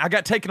 Wait a minute, I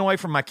got taken away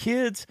from my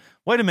kids.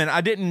 Wait a minute,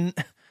 I didn't.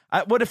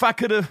 What if I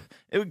could have?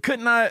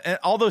 Couldn't I?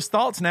 All those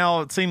thoughts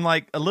now seem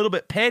like a little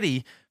bit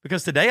petty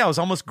because today I was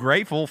almost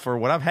grateful for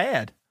what I've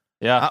had.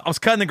 Yeah, I was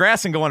cutting the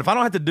grass and going, if I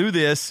don't have to do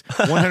this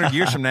 100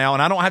 years from now,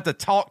 and I don't have to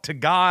talk to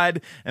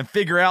God and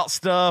figure out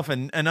stuff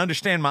and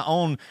understand my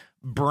own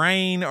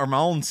brain or my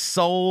own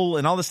soul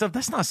and all this stuff,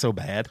 that's not so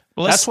bad.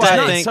 Well, that's why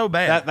I think so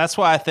bad. That's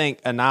why I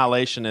think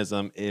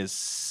annihilationism is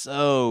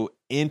so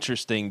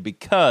interesting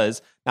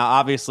because now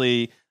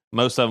obviously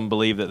most of them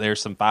believe that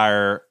there's some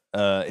fire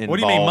involved. What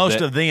do you mean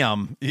most of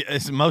them?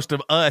 It's most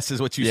of us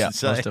is what you should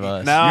say. Most of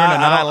us. No, You're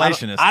an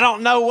annihilationist. I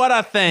don't know what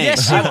I think.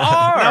 Yes, you are. No,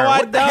 I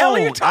what the hell are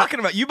you don't.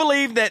 talking about? You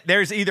believe that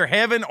there's either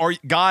heaven or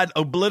God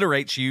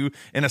obliterates you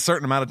in a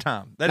certain amount of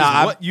time. That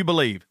is what you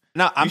believe.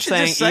 No, I'm you should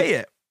saying just say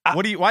it.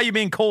 Why are you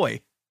being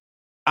coy?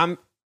 I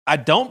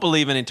don't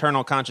believe in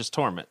eternal conscious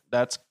torment.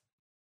 That's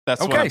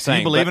okay, what I'm so saying.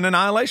 you believe in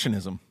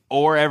annihilationism.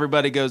 Or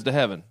everybody goes to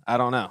heaven. I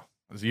don't know.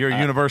 You're a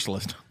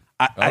universalist.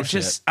 I'm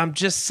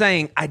just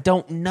saying I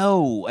don't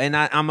know, and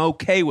I'm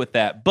okay with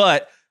that.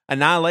 But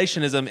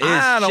annihilationism is.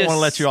 I don't want to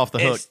let you off the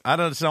hook. I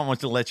just don't want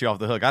to let you off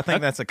the hook. I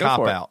think that's a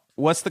cop out.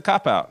 What's the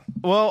cop out?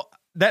 Well,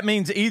 that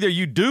means either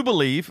you do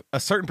believe,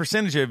 a certain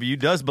percentage of you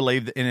does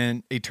believe in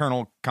an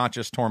eternal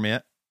conscious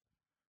torment,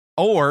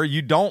 or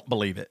you don't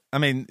believe it. I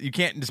mean, you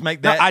can't just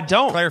make that. No, I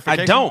don't.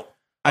 Clarification. I don't.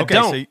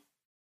 So you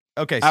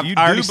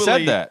do already believe,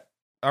 said that.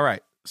 All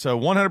right. So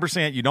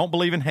 100%, you don't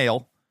believe in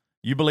hell.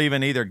 You believe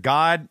in either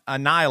God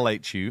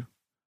annihilates you,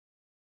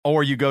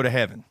 or you go to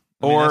heaven.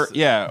 Or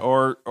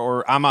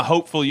I'm a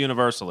hopeful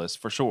universalist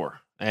for sure,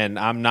 and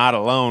I'm not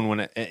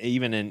alone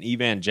even in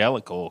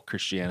evangelical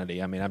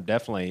Christianity. I mean, I'm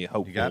definitely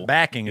hopeful. You got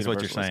backing, is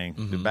what you're saying,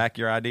 to back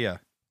your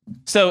idea.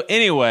 So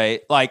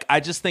anyway, like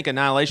I just think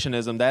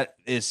annihilationism, that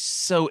is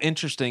so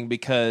interesting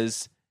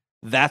because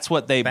that's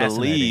what they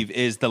believe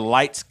is the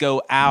lights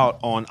go out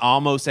on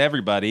almost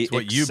everybody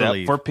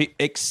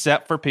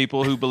except for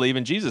people who believe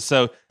in Jesus.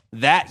 So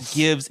that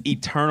gives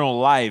eternal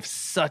life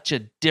such a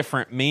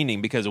different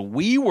meaning because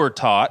we were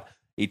taught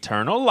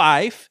eternal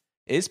life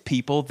is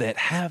people that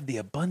have the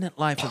abundant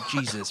life of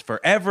Jesus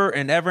forever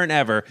and ever and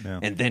ever. Yeah.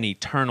 And then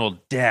eternal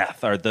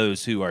death are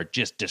those who are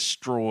just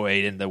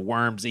destroyed and the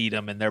worms eat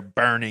them and they're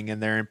burning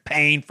and they're in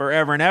pain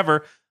forever and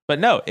ever. But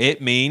no,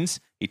 it means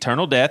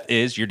eternal death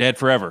is you're dead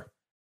forever.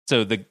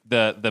 So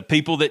the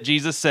people that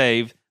Jesus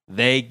saved,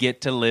 they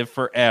get to live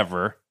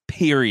forever,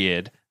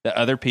 period. The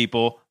other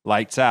people,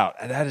 lights out.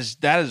 And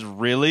that is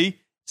really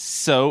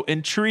so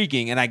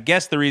intriguing. And I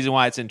guess the reason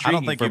why it's intriguing I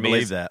don't think for you me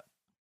believe is that.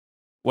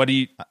 Why do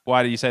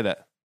you say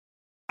that?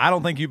 I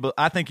don't think you.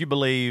 I think you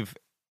believe.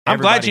 I'm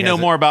glad you know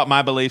more about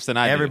my beliefs than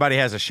I do. Everybody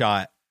has a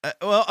shot.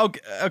 Well,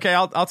 okay.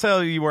 I'll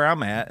tell you where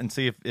I'm at and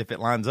see if it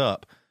lines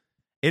up.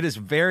 It is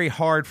very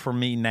hard for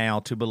me now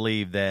to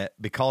believe that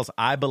because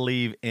I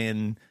believe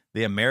in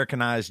the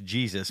Americanized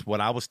Jesus,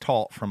 what I was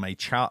taught from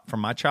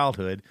my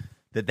childhood,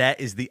 that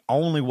is the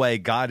only way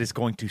God is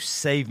going to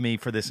save me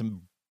for this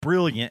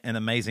brilliant and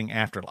amazing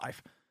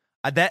afterlife.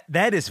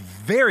 That is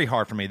very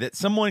hard for me. That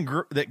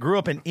someone that grew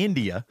up in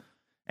India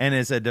and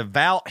is a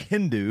devout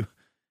Hindu,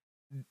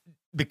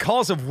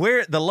 because of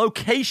where the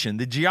location,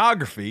 the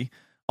geography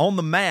on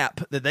the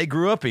map that they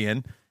grew up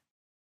in,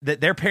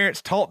 that their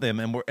parents taught them,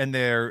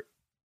 and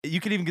you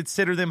could even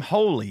consider them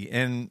holy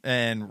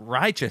and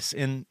righteous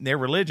in their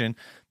religion,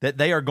 that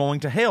they are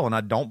going to hell. And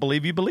I don't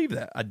believe you believe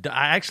that.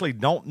 I actually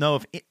don't know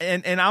if,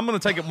 and I'm going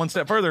to take it one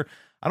step further.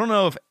 I don't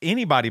know if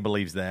anybody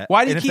believes that.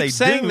 Why do you keep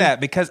saying that?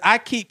 Because I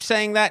keep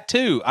saying that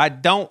too. I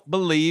don't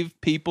believe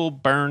people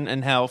burn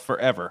in hell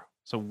forever.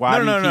 So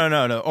why?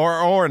 No,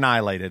 or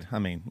annihilated. I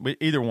mean,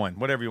 either one,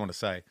 whatever you want to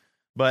say.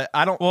 But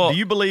I don't. Well, do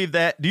you believe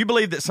that? Do you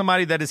believe that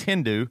somebody that is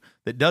Hindu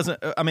that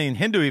doesn't? I mean,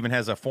 Hindu even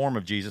has a form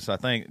of Jesus. I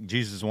think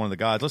Jesus is one of the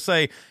gods. Let's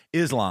say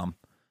Islam.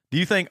 Do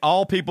you think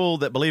all people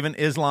that believe in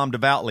Islam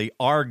devoutly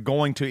are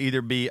going to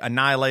either be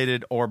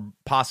annihilated or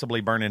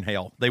possibly burn in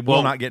hell? They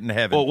will not get into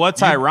heaven. Well,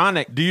 what's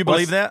ironic? Do you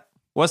believe that?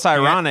 What's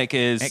ironic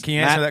is, can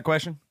you answer that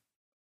question?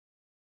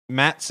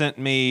 Matt sent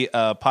me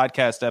a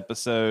podcast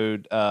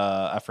episode.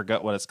 I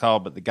forgot what it's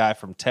called, but the guy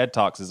from TED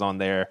Talks is on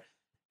there,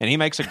 and he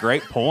makes a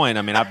great point.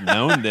 I mean, I've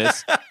known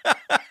this.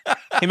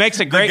 He makes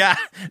a great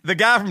the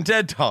guy from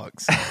TED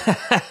Talks.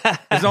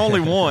 There's only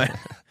one.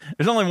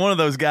 There's only one of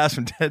those guys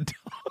from TED Talks.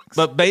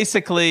 But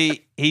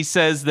basically, he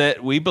says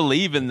that we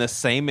believe in the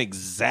same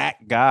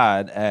exact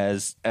God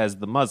as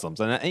the Muslims.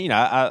 And,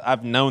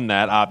 I've known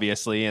that,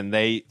 obviously, and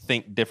they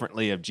think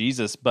differently of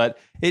Jesus. But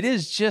it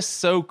is just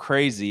so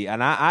crazy.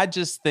 And I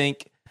just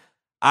think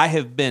I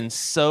have been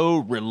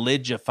so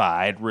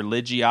religiosified,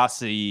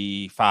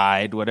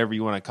 whatever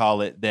you want to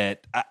call it,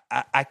 that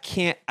I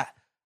can't...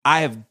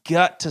 I have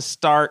got to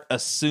start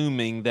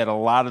assuming that a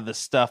lot of the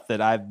stuff that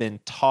I've been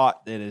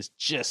taught that is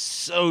just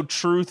so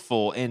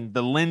truthful in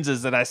the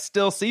lenses that I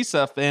still see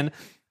stuff in,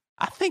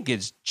 I think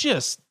it's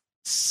just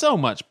so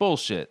much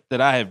bullshit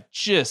that I have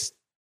just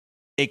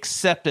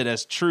accepted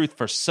as truth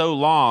for so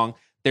long.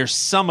 There's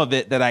some of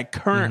it that I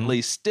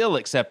currently still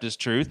accept as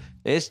truth.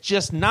 It's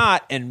just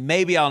not, and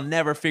maybe I'll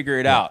never figure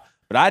it out.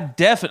 But I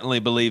definitely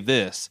believe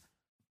this.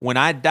 When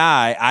I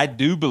die, I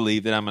do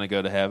believe that I'm going to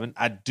go to heaven.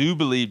 I do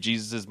believe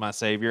Jesus is my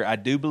Savior. I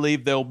do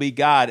believe there'll be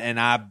God. And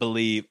I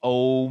believe,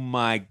 oh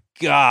my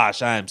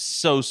gosh, I am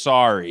so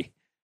sorry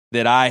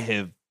that I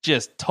have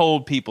just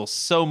told people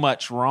so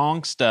much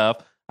wrong stuff.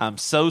 I'm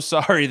so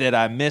sorry that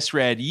I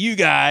misread you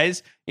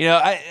guys.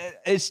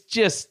 It's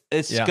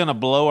going to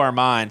blow our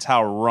minds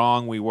how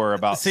wrong we were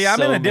about. See, I'm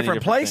in a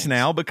different place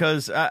now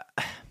because I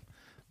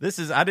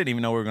didn't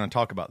even know we were going to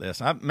talk about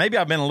this. Maybe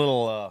I've been a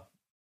little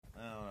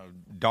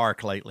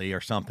dark lately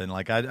or something.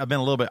 Like I've been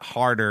a little bit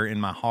harder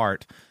in my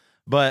heart,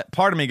 but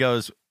part of me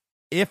goes,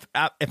 if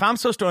I'm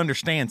supposed to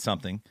understand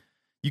something,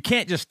 you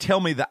can't just tell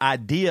me the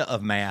idea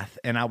of math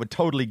and I would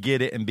totally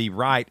get it and be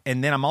right.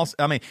 And then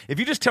if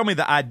you just tell me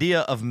the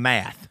idea of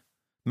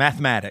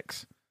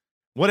mathematics,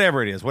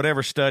 whatever it is,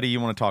 whatever study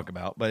you want to talk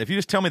about, but if you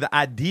just tell me the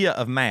idea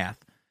of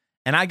math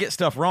and I get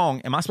stuff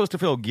wrong, am I supposed to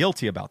feel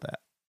guilty about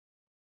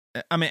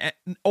that? I mean,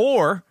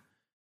 or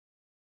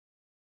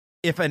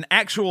if an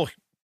actual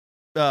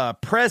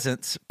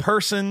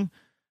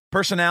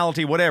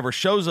personality, whatever,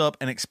 shows up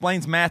and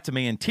explains math to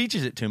me and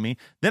teaches it to me,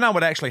 then I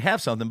would actually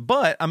have something.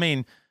 But I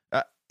mean,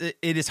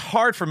 it is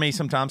hard for me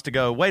sometimes to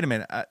go, wait a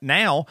minute,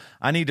 now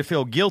I need to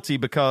feel guilty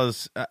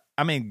because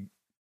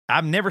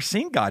I've never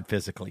seen God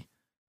physically.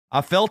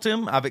 I've felt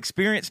him, I've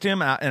experienced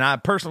him, and I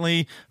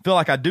personally feel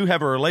like I do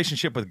have a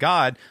relationship with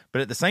God.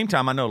 But at the same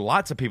time, I know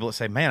lots of people that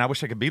say, man, I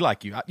wish I could be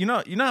like you.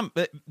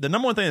 The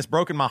number one thing that's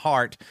broken my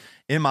heart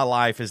in my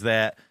life is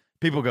that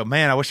people go,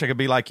 man, I wish I could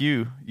be like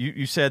you.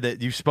 You said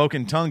that you spoke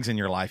in tongues in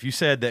your life. You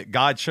said that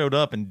God showed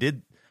up and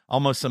did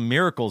almost some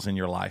miracles in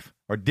your life,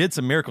 or did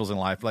some miracles in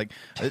life. Like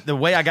the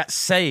way I got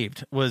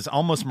saved was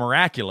almost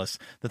miraculous.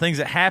 The things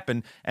that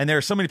happened, and there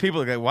are so many people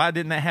that go, why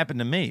didn't that happen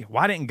to me?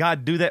 Why didn't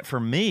God do that for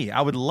me?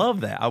 I would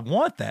love that. I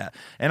want that.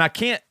 And I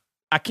can't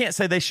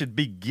say they should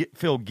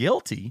feel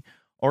guilty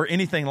or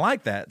anything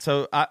like that.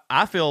 So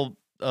I feel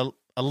a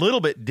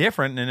little bit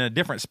different in a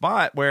different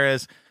spot,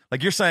 whereas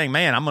like you're saying,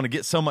 man, I'm going to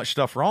get so much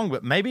stuff wrong,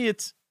 but maybe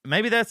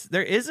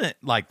there isn't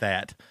like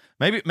that.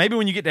 Maybe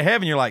when you get to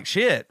heaven, you're like,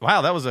 shit,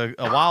 wow, that was a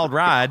wild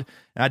ride,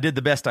 and I did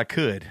the best I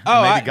could.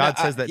 Oh, and maybe God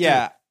says that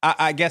too.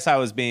 I guess I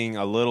was being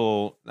a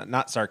little,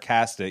 not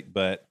sarcastic,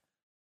 but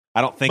I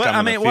don't think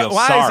I'm going to feel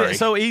why sorry. Is it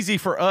so easy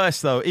for us,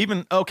 though?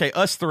 Even,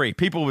 us three,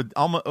 people would,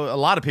 a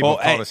lot of people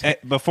call us.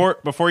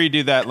 Before you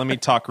do that, let me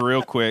talk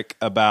real quick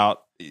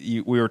about,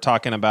 we were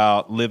talking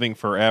about living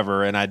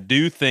forever, and I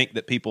do think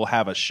that people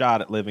have a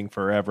shot at living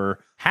forever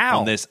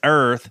on this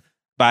earth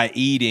by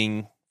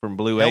eating from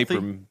Blue Healthy?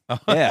 Apron.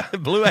 Yeah,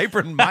 Blue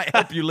Apron might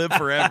help you live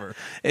forever.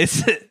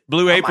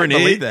 Blue Apron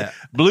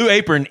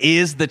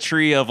is the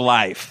tree of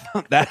life.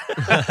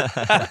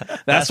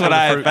 That's what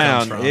I have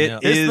found.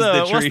 It is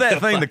the tree. What's that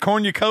of thing? life. The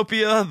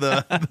cornucopia,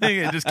 the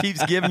thing that just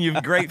keeps giving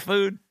you great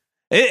food.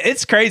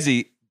 It's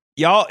crazy.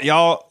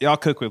 Y'all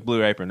cook with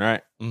Blue Apron,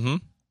 right? Mm-hmm.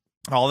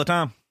 All the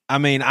time. I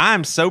mean,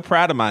 I'm so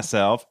proud of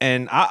myself,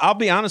 and I'll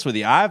be honest with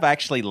you. I've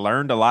actually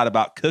learned a lot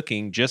about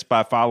cooking just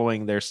by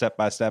following their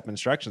step-by-step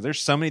instructions.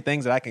 There's so many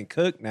things that I can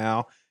cook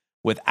now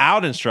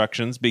without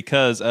instructions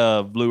because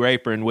of Blue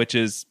Apron, which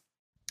is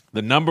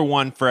the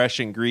 #1 fresh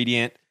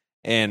ingredient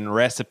and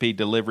recipe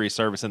delivery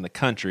service in the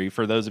country.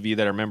 For those of you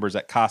that are members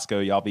at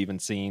Costco, y'all have even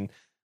seen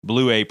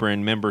Blue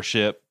Apron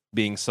membership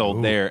being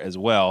sold there as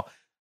well.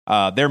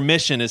 Their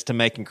mission is to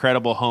make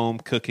incredible home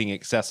cooking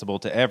accessible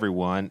to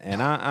everyone.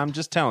 And I'm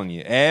just telling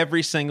you,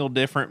 every single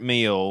different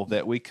meal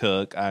that we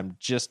cook, I'm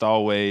just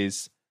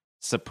always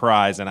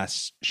surprised. And I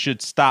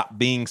should stop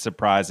being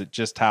surprised at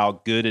just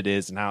how good it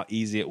is and how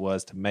easy it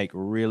was to make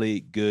really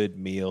good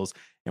meals.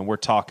 And we're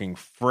talking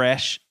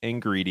fresh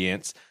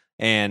ingredients.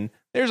 And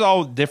there's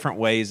all different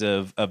ways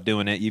of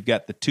doing it. You've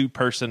got the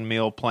 2-person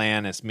meal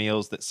plan. It's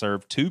meals that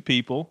serve 2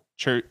 people.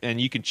 And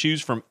you can choose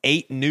from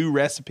 8 new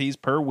recipes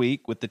per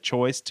week with the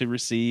choice to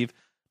receive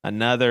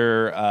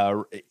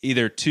another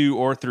either 2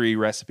 or 3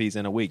 recipes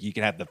in a week. You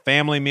can have the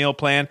family meal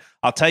plan.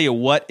 I'll tell you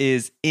what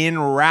is en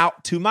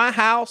route to my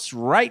house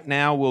right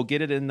now. We'll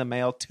get it in the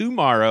mail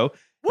tomorrow.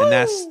 Woo!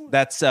 And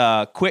that's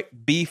quick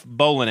beef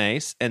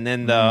bolognese and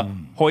then the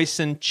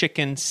hoisin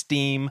chicken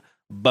steam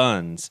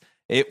buns.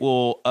 It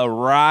will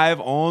arrive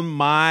on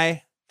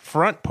my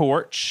front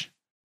porch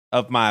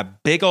of my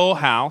big old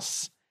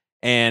house.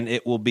 And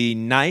it will be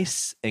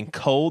nice and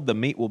cold. The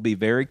meat will be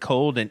very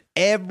cold. And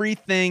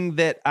everything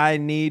that I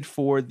need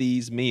for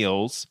these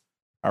meals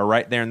are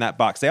right there in that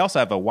box. They also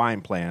have a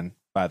wine plan,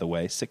 by the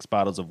way. 6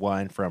 bottles of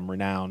wine from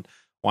renowned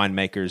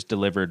winemakers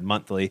delivered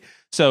monthly.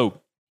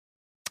 So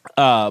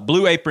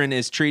Blue Apron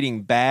is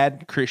treating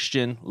Bad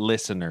Christian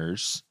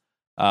listeners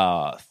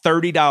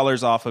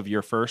 $30 off of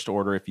your first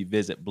order if you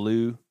visit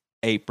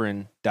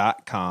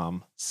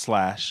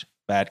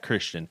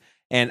blueapron.com/badchristian.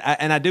 And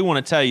I do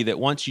want to tell you that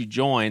once you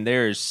join,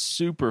 there is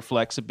super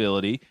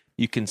flexibility.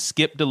 You can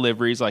skip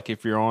deliveries like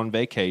if you're on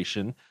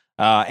vacation.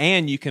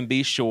 And you can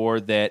be sure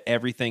that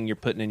everything you're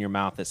putting in your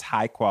mouth is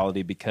high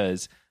quality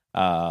because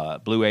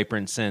Blue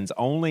Apron sends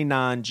only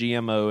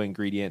non-GMO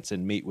ingredients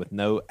and meat with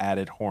no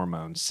added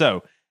hormones.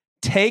 So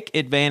take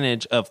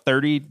advantage of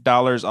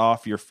 $30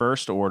 off your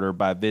first order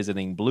by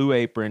visiting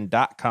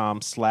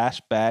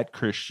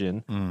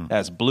blueapron.com/badchristian.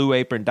 That's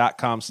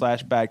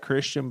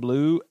blueapron.com/badchristian.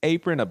 Blue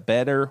Apron, a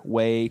better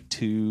way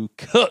to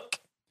cook.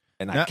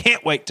 And I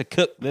can't wait to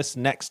cook this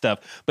next stuff.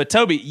 But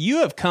Toby, you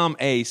have come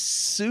a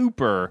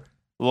super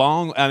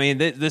long. I mean,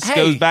 this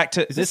goes back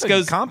to this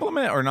goes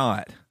compliment or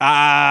not?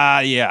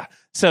 Yeah.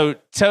 So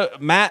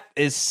Matt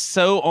is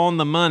so on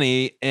the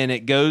money, and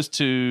it goes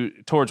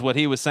towards what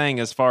he was saying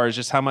as far as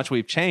just how much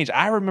we've changed.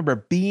 I remember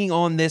being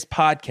on this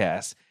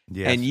podcast,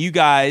 and you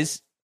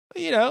guys,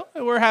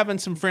 we're having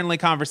some friendly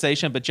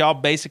conversation, but y'all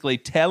basically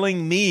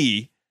telling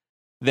me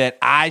that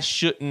I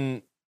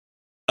shouldn't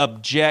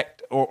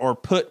object or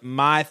put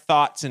my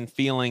thoughts and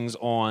feelings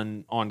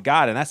on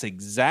God, and that's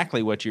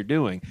exactly what you're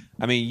doing.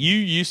 I mean, you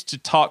used to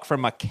talk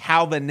from a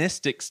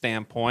Calvinistic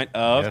standpoint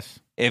of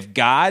if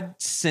God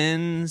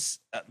sends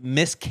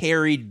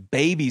miscarried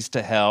babies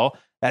to hell,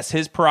 that's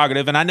his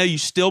prerogative, and I know you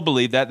still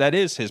believe that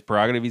is his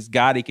prerogative. He's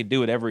God; he can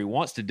do whatever he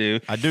wants to do.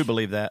 I do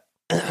believe that,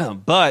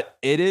 but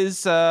it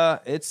is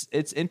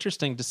it's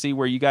interesting to see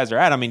where you guys are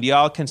at. I mean, do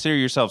y'all consider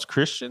yourselves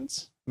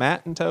Christians,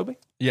 Matt and Toby?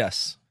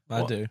 Yes.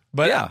 I do,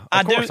 but yeah,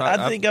 I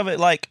think of it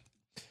like,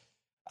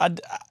 I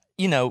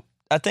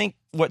think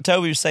what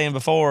Toby was saying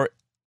before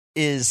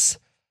is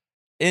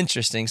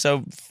interesting.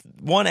 So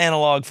one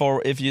analog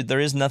for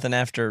there is nothing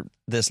after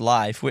this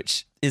life,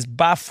 which is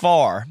by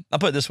far, I'll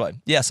put it this way.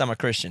 Yes, I'm a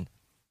Christian.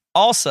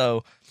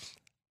 Also,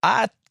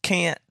 I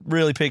can't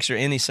really picture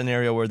any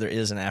scenario where there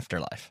is an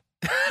afterlife.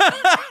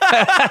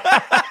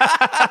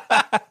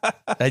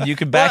 And you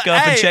can back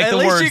up and check the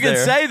words there. At least you can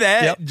say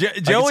that. Yep.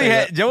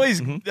 Joey's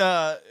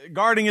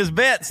guarding his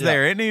bets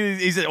there. And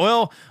he said,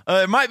 well,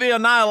 it might be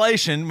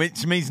annihilation,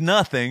 which means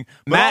nothing.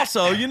 But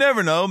also, you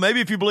never know. Maybe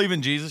if you believe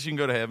in Jesus, you can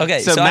go to heaven.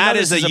 Okay, so Matt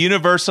is a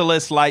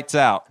universalist, lights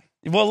out.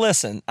 Well,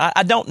 listen,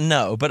 I don't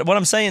know. But what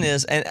I'm saying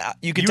is, and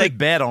you can would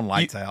bet on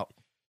lights out.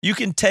 You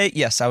can take,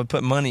 yes, I would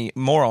put money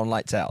more on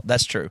lights out.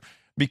 That's true.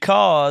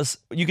 Because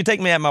you can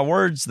take me at my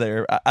words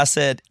there. I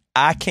said,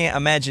 I can't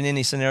imagine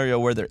any scenario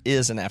where there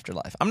is an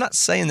afterlife. I'm not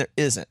saying there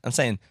isn't. I'm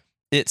saying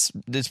it's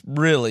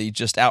really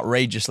just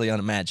outrageously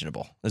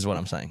unimaginable is what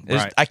I'm saying.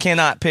 Right. I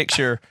cannot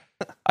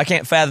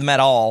fathom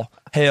at all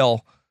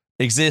hell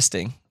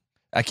existing.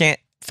 I can't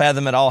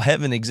fathom at all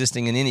heaven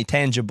existing in any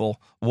tangible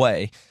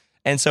way.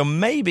 And so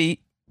maybe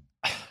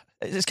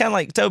it's kind of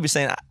like Toby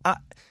saying,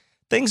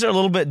 things are a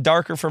little bit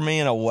darker for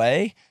me in a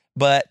way,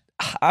 but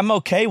I'm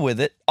okay with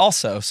it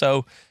also.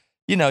 So,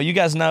 you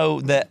guys know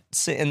that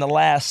in the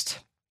last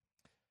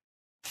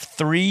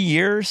 3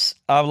 years,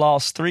 I've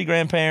lost 3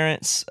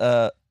 grandparents,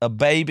 a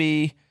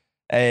baby,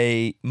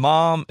 a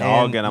mom,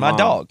 and my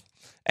dog.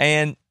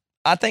 And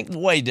I think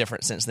way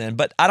different since then,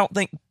 but I don't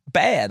think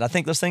bad. I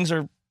think those things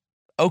are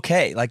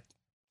okay. Like,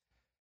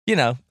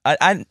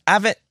 I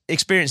haven't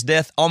experienced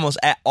death almost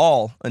at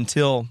all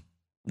until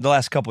the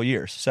last couple of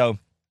years. So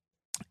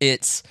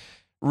it's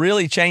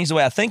really changed the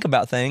way I think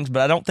about things,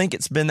 but I don't think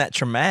it's been that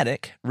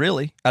traumatic,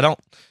 really.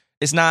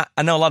 It's not.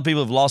 I know a lot of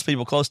people have lost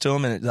people close to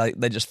them, and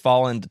they just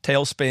fall into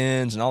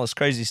tailspins and all this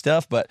crazy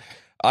stuff, but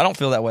I don't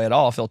feel that way at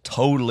all. I feel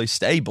totally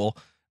stable.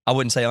 I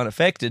wouldn't say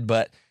unaffected,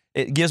 but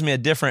it gives me a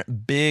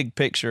different big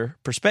picture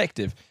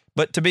perspective.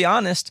 But to be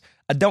honest,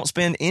 I don't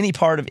spend any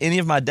part of any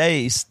of my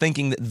days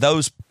thinking that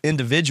those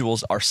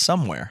individuals are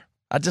somewhere.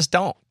 I just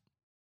don't.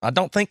 I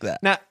don't think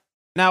that.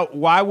 Now,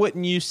 why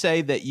wouldn't you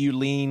say that you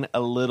lean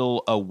a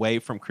little away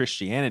from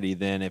Christianity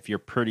then if you're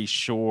pretty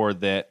sure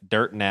that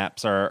dirt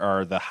naps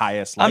are the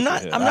highest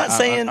likelihood? I'm not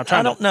saying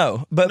I don't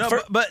know. But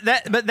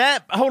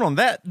that hold on,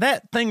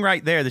 that thing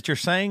right there that you're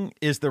saying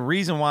is the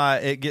reason why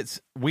it gets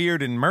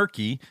weird and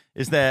murky,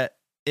 is that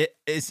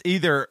it's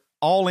either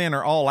all in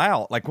or all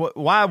out. Like,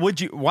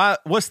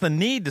 what's the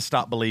need to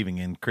stop believing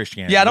in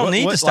Christianity? Yeah, I don't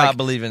need to stop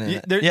believing in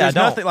it. There's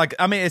nothing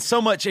it's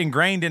so much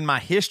ingrained in my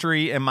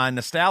history and my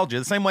nostalgia.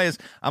 The same way as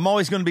I'm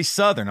always going to be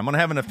Southern. I'm going to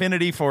have an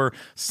affinity for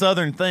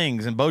Southern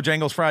things and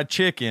Bojangles fried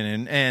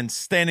chicken and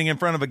standing in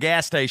front of a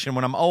gas station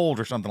when I'm old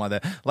or something like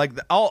that. Like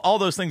all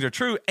those things are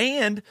true.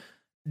 And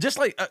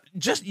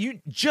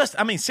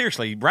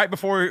seriously, right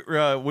before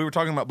we were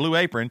talking about Blue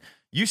Apron,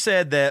 you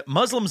said that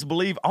Muslims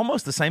believe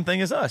almost the same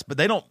thing as us, but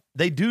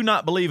they do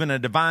not believe in a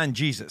divine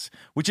Jesus,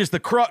 which is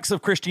the crux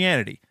of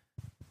Christianity.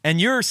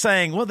 And you're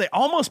saying, well, they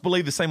almost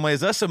believe the same way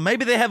as us, so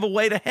maybe they have a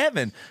way to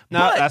heaven. No,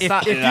 that's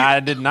not. I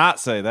did not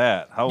say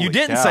that. Holy you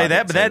didn't cow, say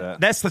that, but but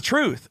that's the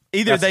truth.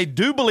 Either they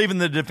do believe in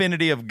the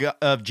divinity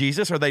of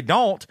Jesus, or they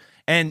don't.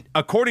 And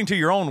according to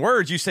your own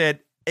words, you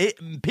said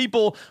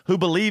people who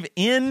believe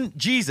in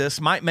Jesus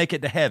might make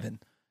it to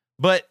heaven,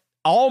 but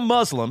all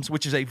Muslims,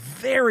 which is a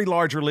very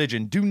large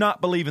religion, do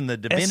not believe in the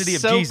divinity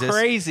of Jesus. It's so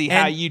crazy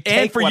how you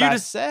take what I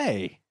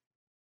say.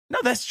 No,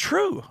 that's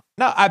true.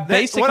 No, I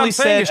basically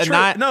said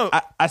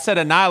I said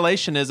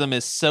annihilationism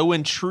is so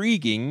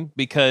intriguing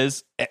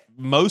because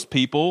most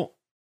people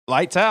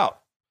lights out.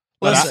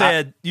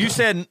 Well, you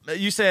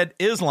said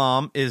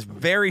Islam is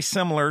very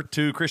similar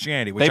to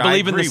Christianity, which they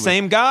believe in the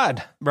same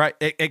God, right?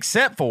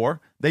 Except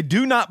for they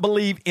do not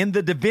believe in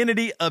the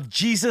divinity of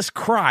Jesus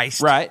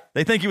Christ. Right?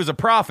 They think he was a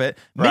prophet,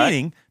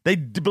 meaning they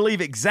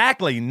believe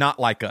exactly not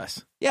like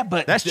us. Yeah,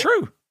 but that's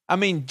true. I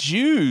mean,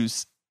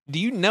 Jews. Do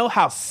you know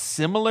how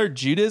similar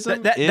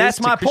Judaism is? That's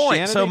my to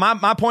point. So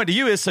my point to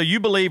you is, so you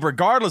believe,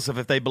 regardless of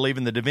if they believe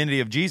in the divinity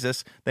of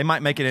Jesus, they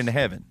might make it into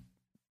heaven.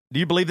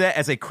 Do you believe that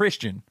as a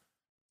Christian?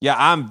 Yeah,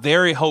 I'm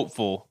very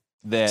hopeful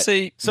that.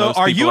 See, so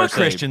are you a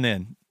Christian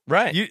then?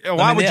 Right.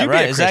 Why would you be a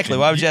Christian? Exactly.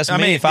 Why would you ask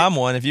me if I'm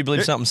one, if you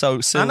believe something so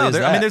silly as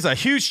that? I mean, there's a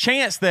huge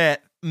chance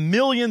that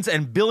millions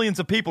and billions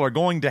of people are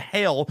going to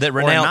hell or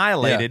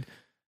annihilated.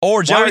 Yeah.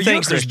 Or Joey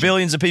thinks there's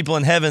billions of people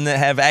in heaven that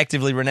have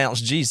actively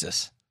renounced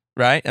Jesus.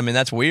 Right? I mean,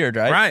 that's weird,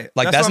 right? Right.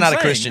 Like, that's not a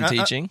Christian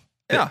teaching.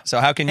 Yeah. So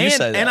how can you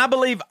say that? And I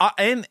believe,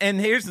 and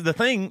here's the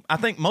thing, I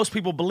think most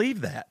people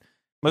believe that.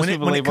 When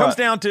it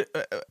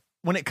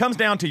comes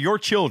down to your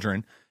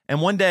children,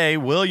 and one day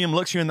William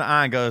looks you in the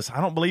eye and goes, I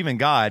don't believe in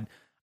God,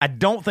 I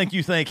don't think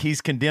you think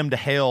he's condemned to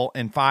hell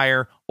and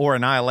fire or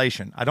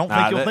annihilation. I don't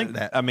think you'll think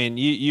that. I mean,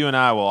 you and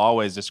I will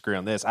always disagree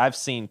on this. I've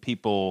seen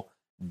people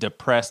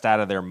depressed out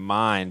of their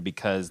mind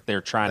because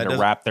they're trying to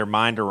wrap their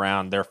mind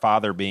around their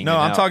father being No,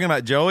 I'm talking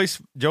about Joey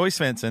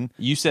Svensson.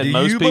 You said do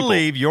most you people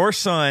believe your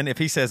son, if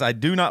he says, I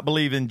do not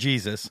believe in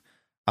Jesus,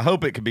 I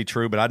hope it could be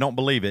true, but I don't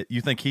believe it,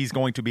 you think he's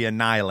going to be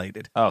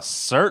annihilated? Oh,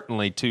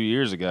 certainly 2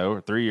 years ago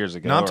or 3 years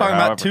ago. No, I'm talking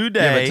about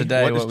today. Yeah,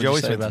 today, what does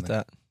Joey say about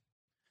that?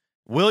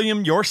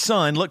 William, your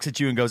son, looks at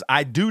you and goes,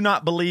 I do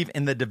not believe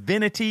in the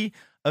divinity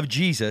of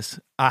Jesus.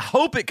 I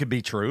hope it could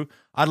be true.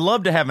 I'd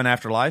love to have an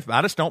afterlife, but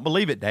I just don't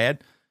believe it,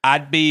 Dad.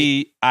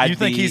 You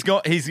think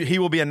he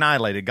will be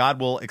annihilated? God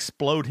will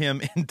explode him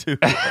into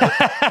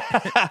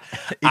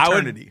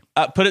eternity.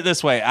 I would put it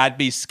this way: I'd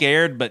be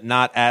scared, but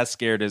not as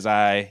scared as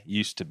I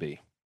used to be.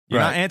 You're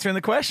not answering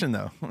the question,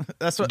 though.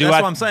 That's what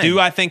I'm saying. Do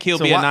I think he'll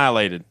be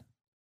annihilated?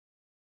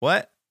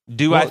 What?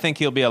 I think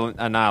he'll be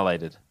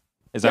annihilated?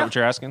 Is that what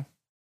you're asking?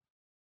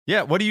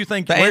 Yeah. What do you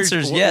think? The answer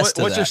is yes.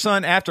 What's your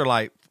son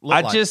afterlife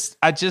look like?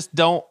 I just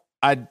don't.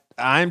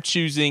 I'm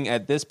choosing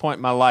at this point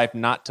in my life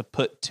not to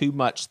put too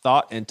much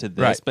thought into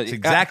this. Right. But it's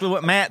exactly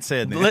what Matt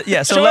said.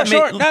 So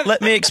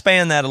let me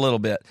expand that a little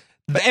bit.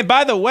 And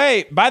by the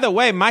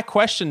way, my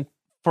question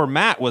for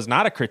Matt was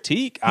not a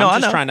critique. I'm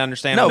just trying to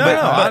understand. No,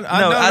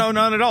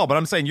 not at all. But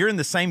I'm saying you're in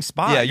the same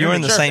spot. Yeah, you're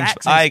in the same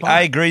spot.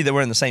 I agree that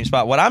we're in the same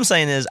spot. What I'm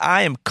saying is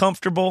I am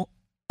comfortable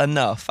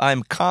enough.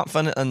 I'm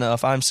confident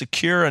enough. I'm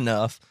secure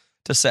enough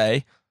to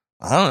say,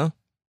 I don't know.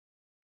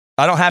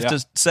 I don't have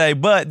to say,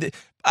 but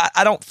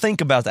I don't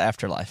think about the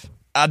afterlife.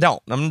 I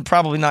don't. I'm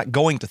probably not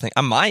going to think.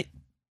 I might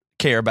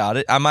care about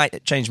it. I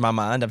might change my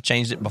mind. I've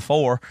changed it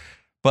before.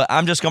 But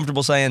I'm just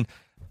comfortable saying,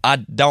 I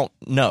don't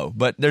know.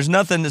 But there's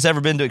nothing that's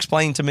ever been to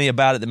explain to me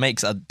about it that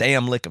makes a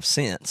damn lick of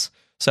sense.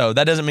 So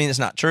that doesn't mean it's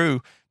not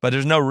true. but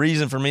there's no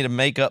reason for me to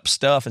make up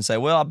stuff and say,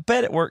 well, I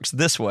bet it works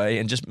this way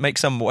and just make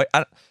some way.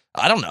 I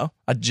don't know.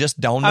 I just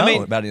don't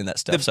know about any of that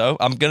stuff. So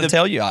I'm going to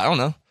tell you, I don't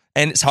know.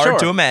 And it's hard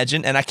to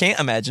imagine, and I can't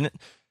imagine it.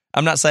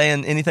 I'm not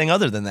saying anything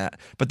other than that.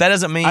 But that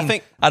doesn't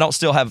mean I don't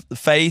still have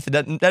faith. It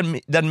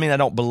doesn't mean I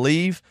don't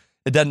believe.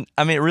 It doesn't.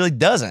 I mean, it really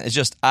doesn't. It's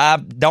just I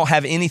don't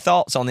have any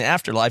thoughts on the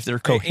afterlife that are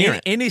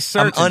coherent. Any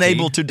certainty, I'm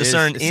unable to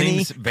discern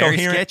any very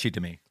coherent sketchy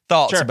to me.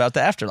 thoughts about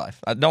the afterlife.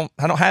 I don't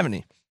have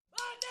any.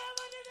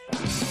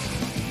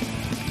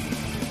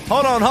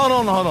 Hold on.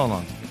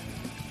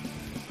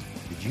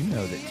 Did you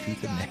know that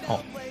Tooth and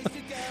Nail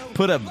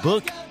put a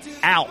book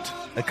out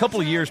a couple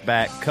of years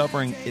back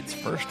covering its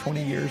first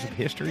 20 years of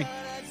history?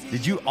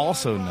 Did you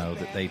also know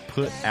that they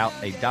put out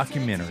a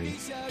documentary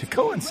to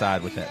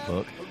coincide with that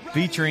book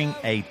featuring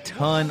a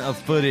ton of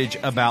footage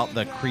about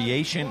the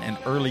creation and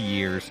early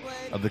years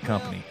of the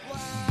company?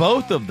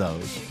 Both of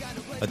those,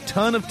 a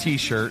ton of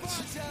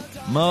t-shirts,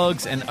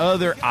 mugs, and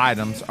other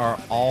items are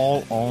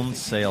all on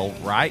sale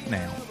right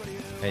now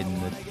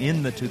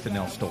in the Tooth and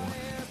Nail store.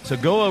 So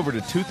go over to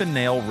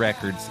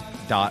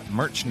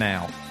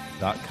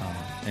toothandnailrecords.merchnow.com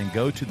and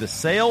go to the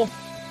sale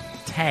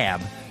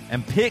tab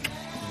and pick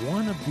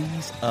one of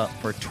these up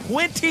for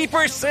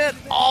 20%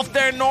 off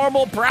their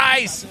normal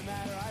price.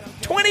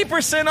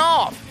 20%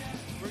 off.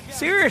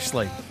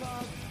 Seriously.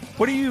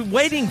 What are you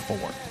waiting for?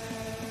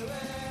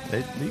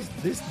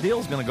 This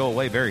deal's going to go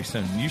away very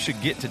soon. You should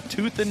get to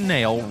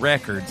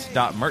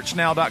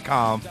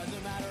toothandnailrecords.merchnow.com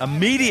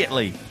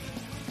immediately.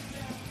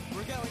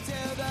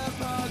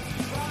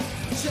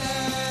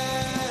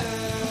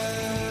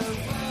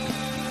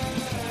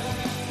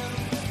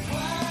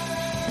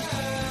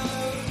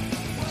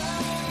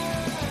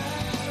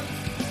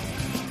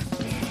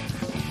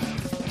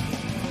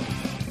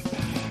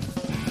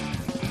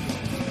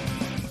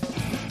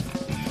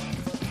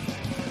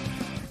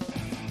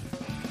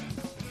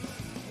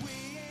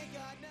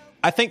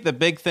 I think the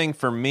big thing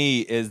for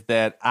me is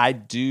that I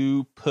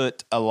do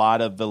put a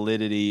lot of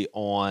validity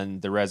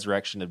on the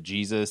resurrection of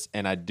Jesus,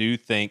 and I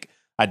don't think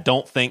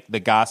the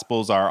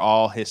Gospels are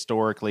all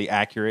historically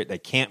accurate. They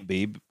can't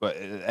be, but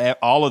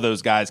all of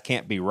those guys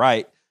can't be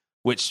right,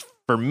 which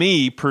for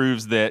me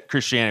proves that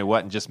Christianity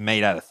wasn't just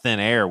made out of thin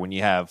air when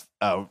you have,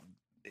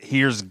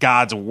 here's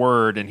God's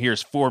word and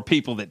here's 4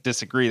 people that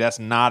disagree. That's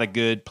not a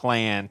good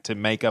plan to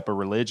make up a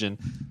religion.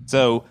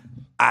 So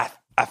I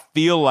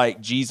feel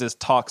like Jesus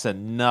talks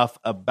enough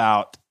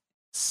about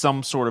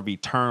some sort of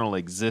eternal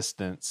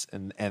existence,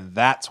 and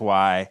that's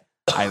why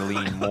I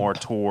lean more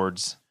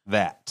towards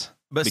that.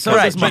 But so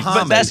does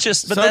Muhammad.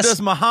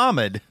 Does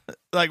Muhammad.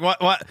 Like,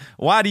 why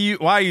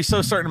are you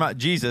so certain about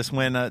Jesus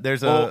when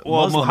there's a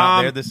Muslim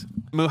out there?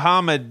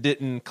 Muhammad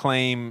didn't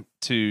claim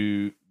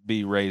to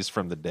be raised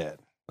from the dead.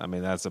 I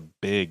mean, that's a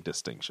big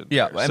distinction.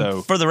 Yeah.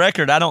 So for the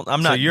record, I'm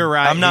not. So you're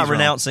right. I'm not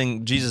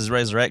renouncing Jesus'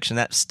 resurrection.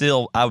 That's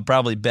still, I would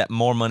probably bet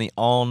more money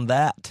on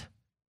that.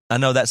 I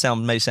know that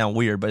may sound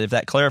weird, but if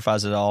that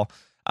clarifies it all,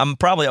 I'm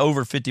probably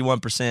over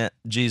 51%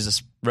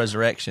 Jesus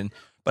resurrection.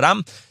 But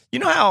you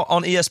know how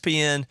on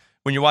ESPN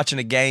when you're watching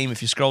a game,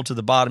 if you scroll to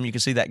the bottom, you can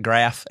see that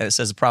graph and it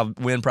says the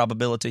win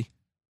probability.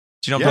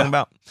 Do you know what I'm talking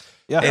about?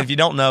 Yeah. And if you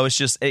don't know, it's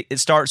just it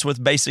starts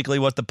with basically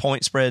what the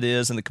point spread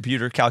is and the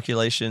computer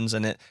calculations,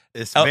 and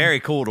it's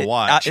very cool to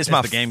watch. It's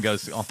my the game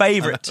goes on.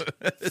 favorite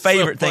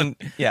thing.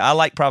 Yeah, I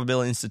like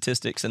probability and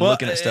statistics and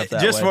looking at stuff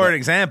that just way. For an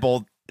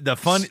example,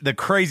 the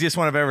craziest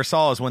one I've ever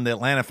saw is when the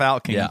Atlanta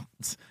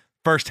Falcons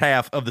first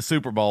half of the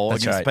Super Bowl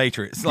against the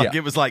Patriots.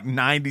 It was like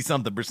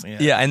 90-something%.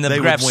 Yeah, and the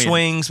graph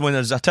swings when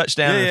there's a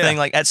touchdown and thing.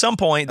 Like at some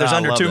point, there's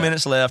under 2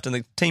 minutes left and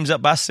the team's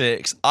up by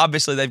 6.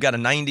 Obviously, they've got a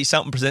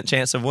 90-something%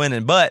 chance of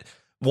winning, but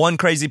one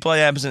crazy play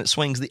happens and it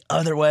swings the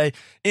other way.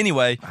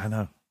 Anyway, I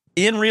know.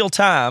 In real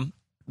time,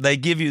 they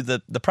give you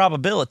the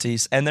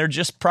probabilities, and they're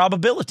just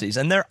probabilities.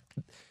 And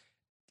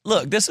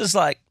this is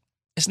like,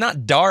 it's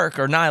not dark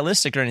or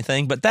nihilistic or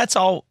anything, but that's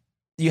all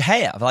you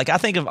have. Like I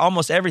think of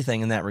almost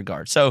everything in that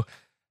regard. So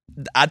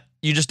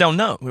you just don't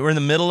know. We're in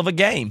the middle of a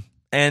game,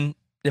 and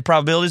the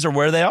probabilities are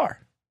where they are,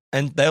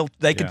 and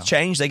they could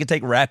change. They could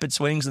take rapid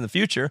swings in the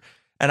future,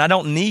 and I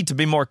don't need to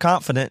be more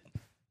confident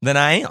than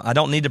I am. I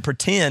don't need to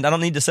pretend. I don't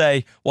need to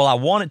say, well, I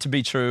want it to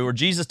be true, or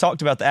Jesus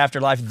talked about the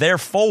afterlife,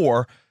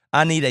 therefore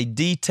I need a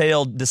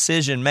detailed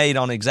decision made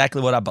on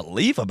exactly what I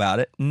believe about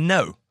it.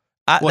 No.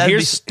 That'd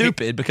be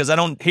stupid because I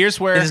don't. It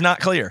is not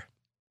clear.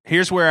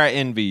 Here's where I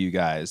envy you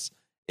guys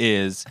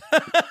is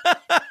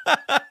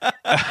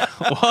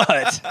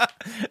what?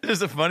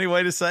 There's a funny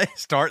way to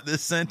start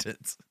this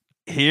sentence.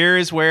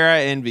 Here's where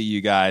I envy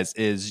you guys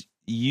is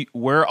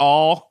we're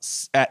all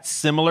at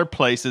similar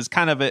places,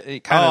 sorry,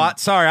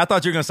 I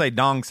thought you were going to say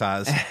dong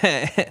size.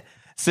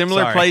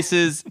 Similar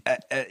places,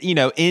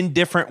 in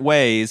different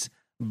ways,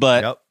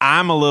 but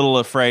I'm a little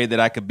afraid that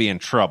I could be in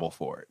trouble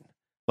for it.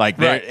 Like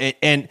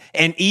and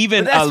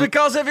even but that's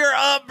because of your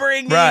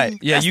upbringing, right?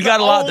 Yeah, that's you got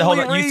a lot to hold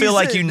on. Reason. You feel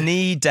like you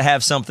need to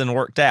have something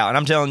worked out, and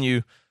I'm telling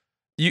you,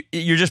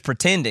 you're just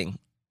pretending.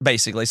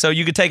 basically. So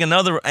you could take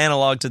another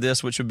analog to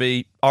this, which would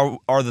be,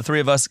 are the three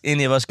of us,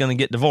 any of us, going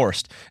to get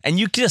divorced? And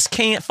you just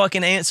can't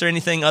fucking answer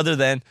anything other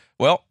than,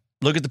 well,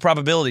 look at the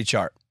probability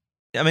chart.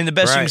 I mean, the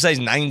best you can say is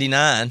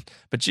 99,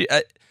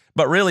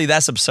 but really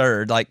that's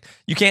absurd. Like,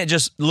 you can't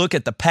just look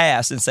at the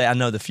past and say, I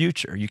know the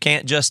future. You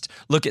can't just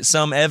look at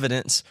some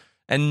evidence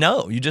and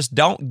know. You just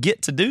don't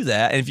get to do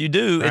that. And if you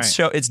do,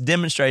 it's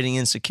demonstrating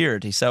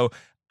insecurity. So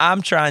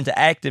I'm trying to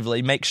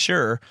actively make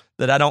sure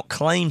that I don't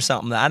claim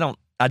something that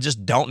I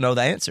just don't know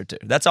the answer to.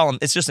 That's all.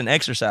 It's just an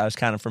exercise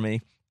kind of for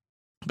me,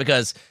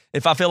 because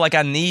if I feel like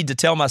I need to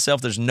tell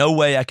myself there's no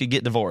way I could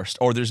get divorced,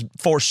 or there's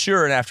for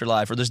sure an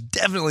afterlife, or there's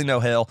definitely no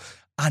hell,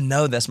 I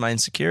know that's my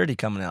insecurity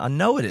coming out. I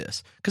know it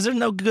is, because there's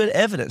no good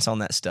evidence on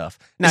that stuff.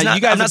 Now,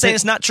 I'm not saying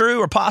it's not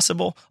true or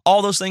possible.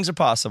 All those things are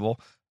possible.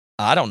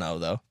 I don't know,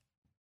 though.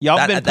 Y'all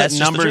have been putting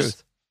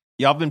numbers.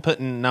 Y'all been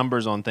putting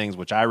numbers on things,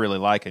 which I really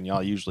like, and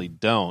y'all usually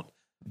don't.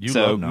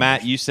 So,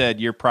 Matt, you said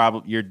you're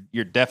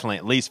definitely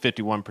at least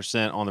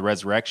 51% on the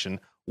resurrection.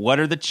 What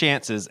are the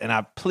chances?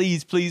 And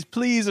please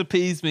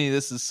appease me.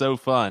 This is so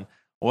fun.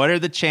 What are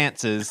the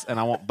chances? And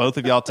I want both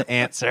of y'all to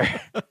answer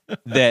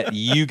that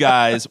you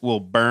guys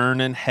will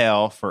burn in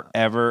hell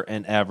forever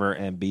and ever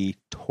and be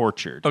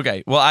tortured.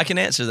 Okay, well, I can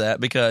answer that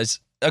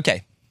because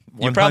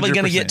you're probably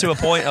going to get to a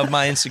point of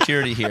my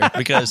insecurity here,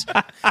 because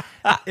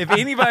if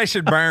anybody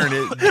should burn,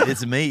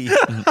 it's me.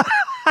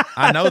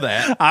 I know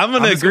that. I'm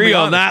going to agree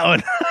on that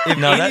one.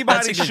 If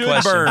anybody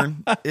should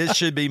burn, it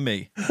should be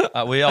me.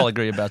 We all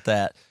agree about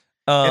that.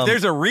 If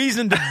there's a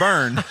reason to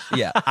burn,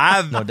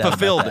 I've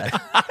fulfilled it.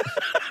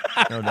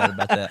 No doubt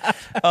about that.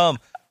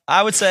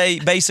 I would say,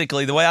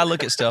 basically, the way I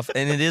look at stuff,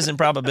 and it is in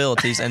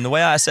probabilities, and the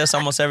way I assess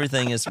almost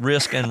everything is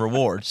risk and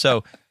reward.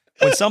 So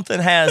when something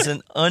has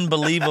an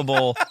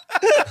unbelievable...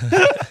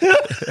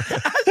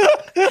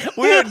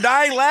 We are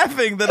dying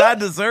laughing that I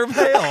deserve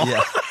hell.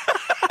 Yeah.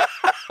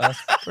 That's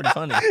pretty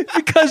funny.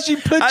 Because you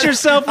put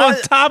yourself on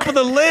top of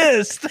the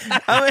list.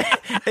 I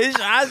mean,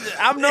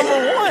 I'm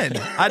number one.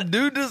 I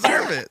do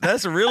deserve it.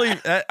 That's really,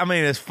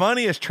 it's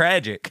funny, it's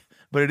tragic,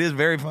 but it is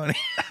very funny.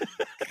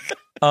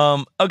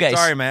 Okay.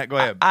 Sorry, Matt, go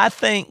ahead. I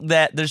think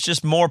that there's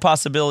just more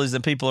possibilities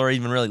than people are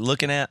even really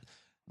looking at.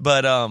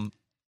 But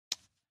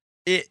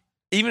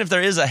even if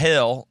there is a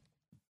hell,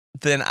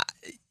 then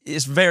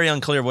it's very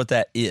unclear what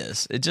that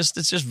is. It's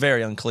just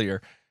very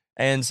unclear.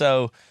 And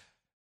so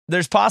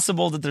there's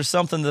possible that there's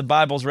something the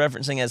Bible's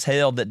referencing as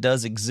hell that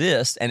does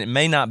exist, and it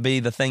may not be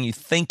the thing you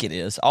think it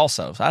is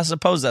also. So I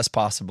suppose that's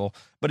possible.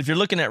 But if you're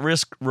looking at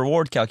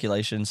risk-reward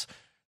calculations,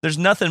 there's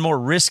nothing more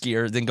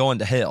riskier than going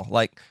to hell.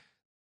 Like,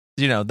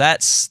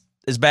 that's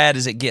as bad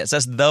as it gets.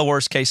 That's the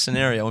worst-case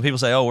scenario. When people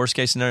say, worst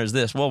case scenario is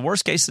this. Well,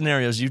 worst-case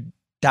scenario is you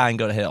die and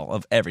go to hell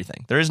of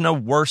everything. There is no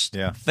worse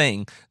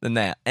thing than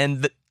that.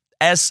 And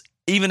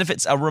even if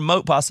it's a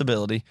remote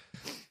possibility...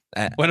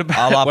 What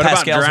about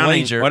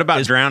drowning? What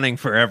about drowning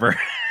forever?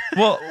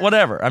 Well,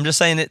 whatever. I'm just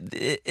saying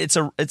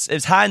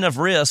it's high enough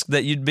risk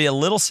that you'd be a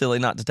little silly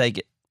not to take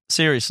it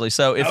seriously.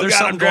 So if there's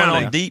something going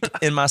on deep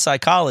in my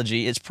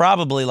psychology, it's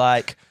probably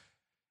like,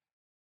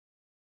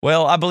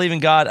 well, I believe in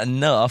God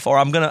enough, or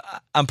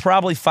I'm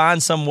probably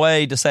find some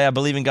way to say I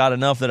believe in God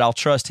enough that I'll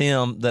trust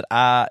Him that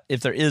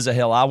if there is a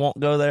hell, I won't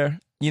go there.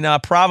 I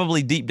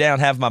probably deep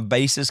down have my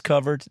bases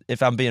covered,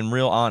 if I'm being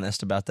real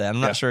honest about that.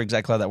 I'm not sure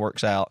exactly how that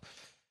works out.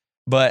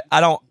 But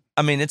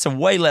it's a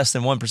way less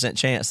than 1%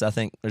 chance that I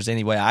think there's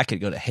any way I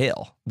could go to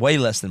hell. Way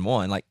less than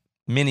one, like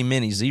many,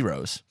 many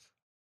zeros.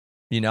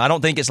 I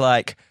don't think it's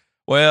like,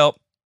 well,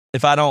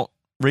 if I don't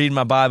read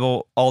my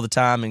Bible all the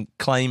time and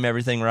claim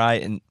everything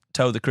right and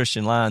toe the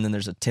Christian line, then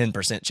there's a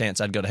 10% chance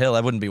I'd go to hell.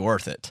 That wouldn't be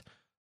worth it.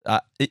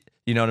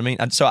 You know what I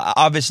mean? So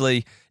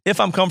obviously, if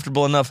I'm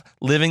comfortable enough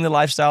living the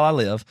lifestyle I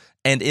live,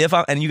 and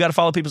you got to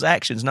follow people's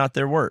actions, not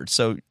their words.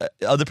 So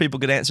other people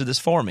could answer this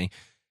for me.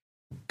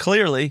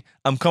 Clearly,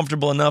 I'm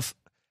comfortable enough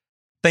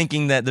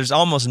thinking that there's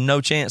almost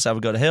no chance I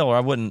would go to hell, or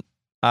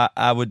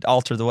I would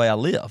alter the way I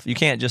live. You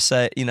can't just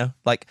say,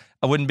 like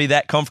I wouldn't be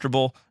that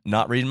comfortable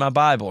not reading my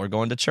Bible or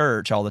going to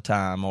church all the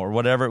time or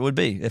whatever it would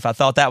be. If I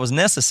thought that was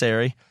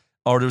necessary,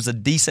 or there was a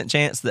decent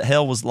chance that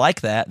hell was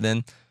like that,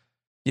 then,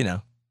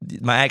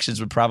 my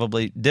actions would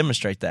probably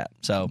demonstrate that.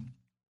 So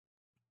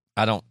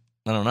I don't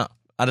know.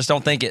 I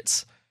think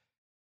it's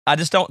an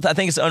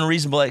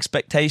unreasonable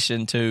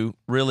expectation to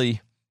really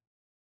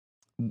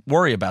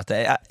worry about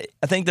that.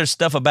 I think there's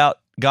stuff about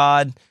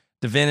God,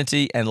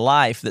 divinity, and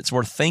life that's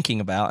worth thinking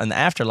about, and the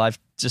afterlife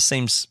just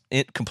seems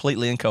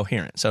completely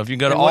incoherent. So if you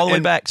go all the way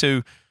back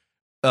to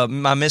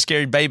my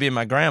miscarried baby and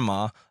my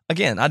grandma,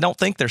 again, I don't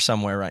think they're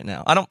somewhere right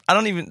now. I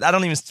don't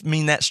even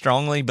mean that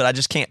strongly, but I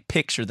just can't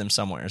picture them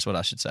somewhere is what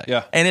I should say.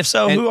 Yeah. And if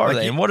so, who are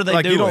they and what are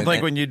they doing? You don't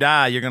think when you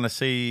die you're going to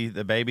see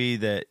the baby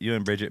that you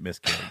and Bridget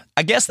miscarried?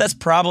 I guess that's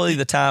probably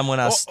the time when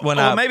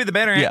maybe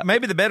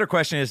the better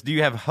question is, do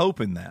you have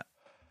hope in that?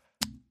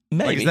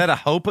 Maybe. Like, is that a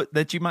hope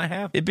that you might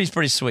have? It'd be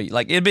pretty sweet.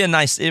 Like, it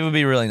would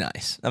be really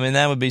nice. I mean,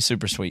 that would be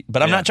super sweet.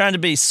 But I'm not trying to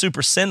be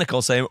super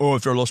cynical saying,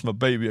 if I lost my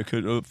baby, I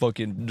could,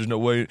 there's no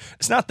way.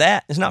 It's not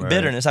that. It's not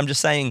bitterness. I'm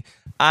just saying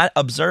I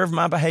observe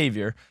my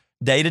behavior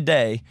day to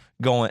day,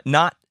 going,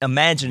 not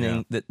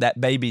imagining that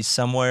baby's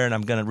somewhere and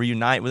I'm going to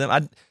reunite with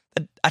them.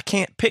 I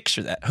can't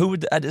picture that.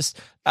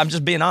 I'm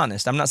just being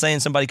honest. I'm not saying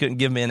somebody couldn't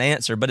give me an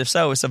answer, but if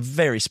so, it's a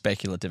very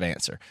speculative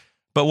answer.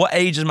 But what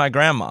age is my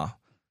grandma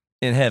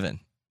in heaven?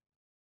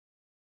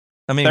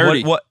 I mean,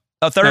 30. what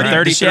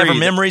 30? Does she have her 33.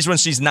 memories when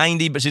she's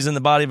 90, but she's in the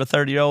body of a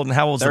 30-year-old? And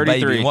how old's the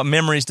 33. baby? What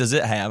memories does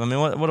it have? I mean,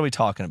 what are we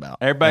talking about?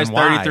 Everybody's And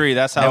why? 33.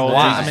 That's how And old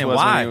why? Jesus I mean, was.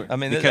 why? When he, I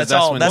mean, because that's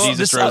all. when That's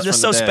Jesus rose just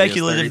from so the dead,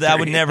 he was speculative that I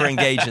would 33. never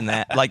engage in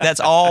that. Like,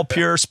 that's all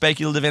pure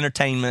speculative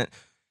entertainment.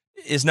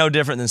 Is no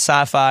different than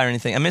sci-fi or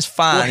anything. I mean, it's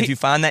fine if you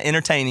find that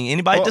entertaining.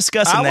 Anybody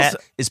discussing that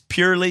is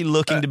purely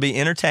looking to be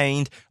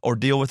entertained or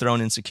deal with their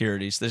own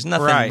insecurities. There's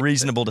nothing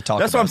reasonable to talk about.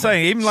 That's what I'm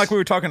saying. Even like we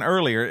were talking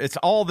earlier, it's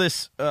all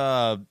this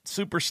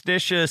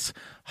superstitious,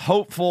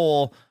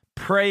 hopeful,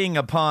 preying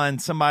upon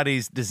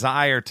somebody's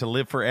desire to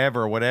live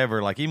forever or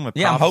whatever. Like even with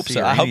prophecy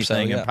or I hope so.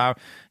 anything and power.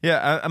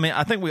 Yeah, I mean,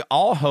 I think we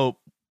all hope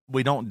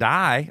we don't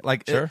die.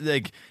 Like, Sure.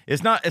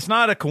 It's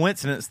not a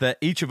coincidence that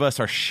each of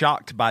us are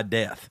shocked by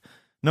death.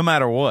 No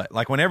matter what,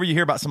 like whenever you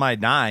hear about somebody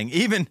dying,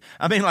 even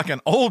like an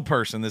old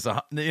person,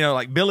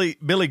 like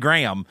Billy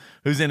Graham,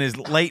 who's in his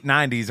late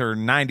 90s or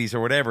 90s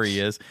or whatever he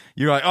is,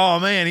 you're like, oh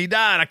man, he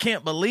died. I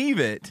can't believe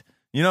it.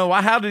 You know,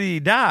 why? How did he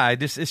die?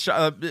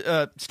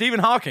 Stephen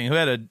Hawking, who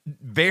had a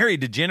very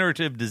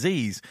degenerative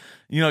disease.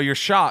 You know, you're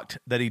shocked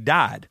that he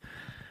died.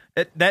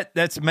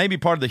 That's maybe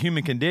part of the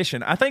human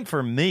condition. I think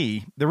for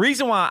me, the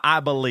reason why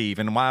I believe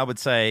and why I would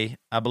say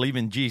I believe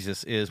in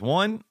Jesus is,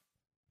 one,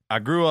 I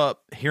grew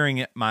up hearing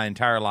it my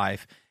entire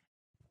life.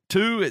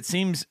 2, it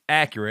seems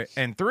accurate.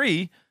 And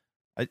 3,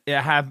 I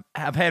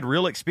have had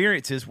real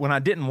experiences when I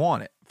didn't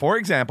want it. For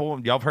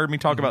example, y'all have heard me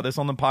talk about this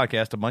on the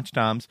podcast a bunch of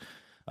times.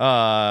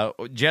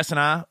 Jess and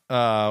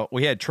I,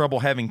 we had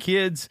trouble having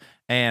kids,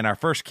 and our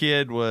first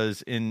kid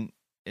was in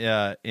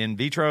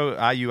vitro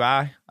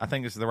IUI. I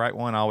think this is the right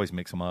one. I always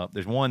mix them up.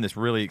 There's one that's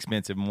really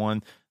expensive and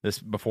one that's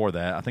before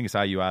that. I think it's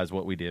IUI is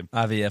what we did.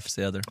 IVF's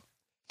the other.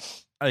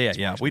 Oh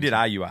yeah. We did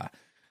IUI.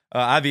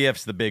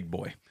 IVF's the big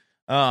boy.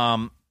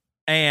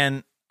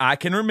 And I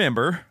can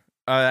remember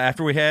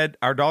after we had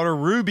our daughter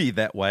Ruby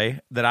that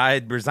way, that I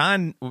had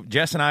resigned,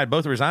 Jess and I had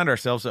both resigned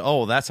ourselves to,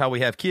 oh, that's how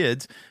we have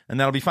kids, and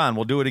that'll be fine.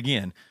 We'll do it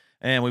again.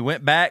 And we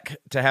went back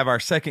to have our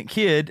second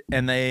kid,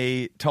 and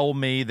they told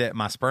me that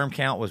my sperm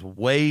count was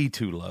way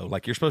too low.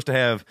 Like you're supposed to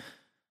have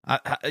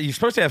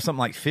something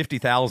like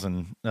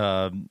 50,000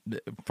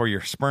 for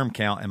your sperm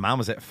count, and mine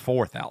was at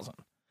 4,000.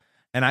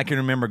 And I can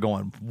remember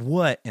going,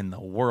 what in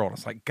the world?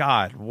 It's like,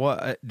 God,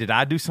 what did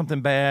I do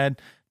something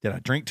bad? Did I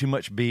drink too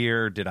much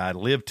beer? Did I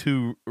live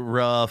too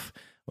rough?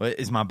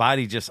 Is my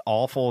body just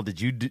awful?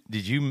 Did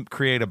you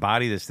create a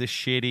body that's this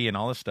shitty and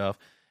all this stuff?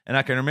 And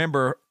I can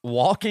remember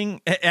walking,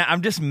 and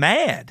I'm just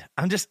mad.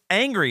 I'm just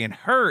angry and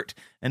hurt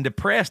and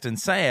depressed and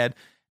sad,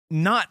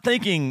 not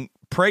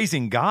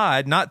praising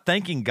God, not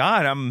thanking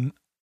God. I'm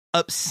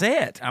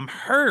upset. I'm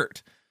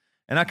hurt.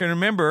 And I can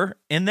remember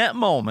in that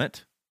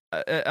moment,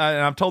 and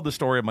I've told this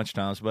story a bunch of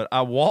times, but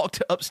I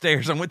walked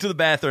upstairs. I went to the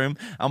bathroom.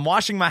 I'm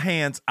washing my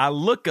hands. I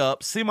look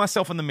up, see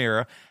myself in the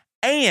mirror,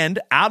 and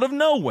out of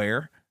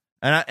nowhere,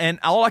 and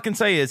all I can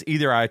say is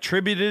either I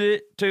attributed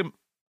it to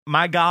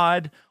my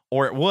God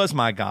or it was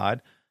my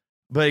God,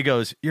 but he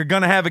goes, "You're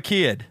going to have a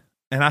kid."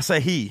 And I say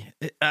he.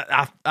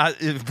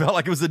 It felt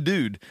like it was a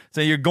dude.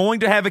 So you're going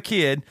to have a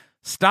kid.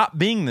 Stop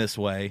being this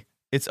way.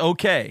 It's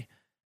okay.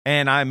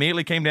 And I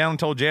immediately came down and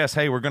told Jess,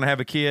 hey, we're going to have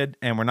a kid,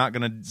 and we're not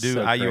going to do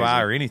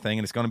IUI or anything,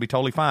 and it's going to be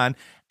totally fine.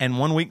 And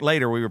 1 week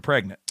later, we were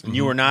pregnant. And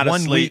you were not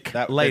 1 asleep. week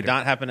That later. did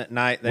not happen at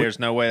night. There's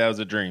no way that was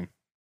a dream.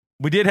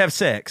 We did have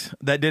sex.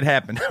 That did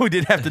happen. We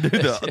did have to do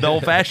the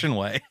old-fashioned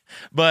way.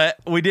 But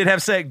we did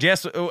have sex.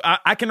 Jess,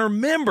 I can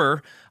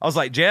remember, I was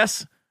like,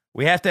 Jess,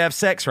 we have to have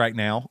sex right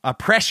now. I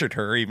pressured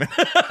her even.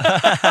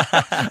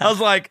 I was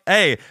like,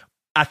 hey,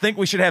 I think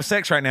we should have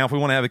sex right now if we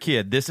want to have a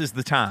kid. This is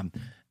the time.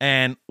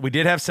 And we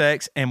did have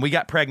sex, and we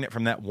got pregnant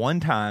from that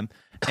one time.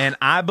 And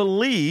I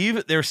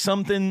believe there's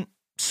something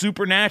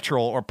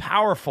supernatural or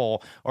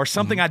powerful or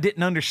something I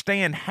didn't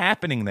understand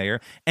happening there.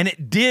 And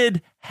it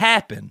did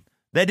happen.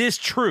 That is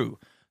true.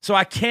 So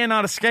I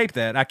cannot escape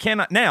that. I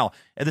cannot. Now,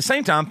 at the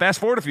same time,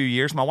 fast forward a few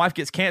years, my wife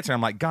gets cancer.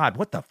 I'm like, God,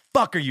 what the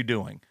fuck are you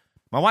doing?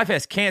 My wife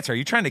has cancer. Are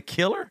you trying to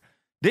kill her?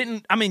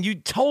 You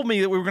told me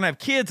that we were going to have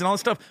kids and all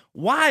this stuff.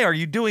 Why are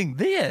you doing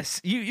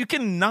this? You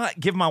cannot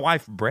give my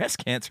wife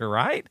breast cancer,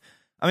 right?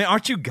 I mean,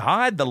 aren't you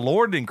God, the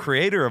Lord and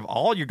creator of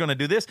all? You're going to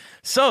do this?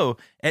 So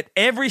at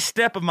every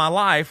step of my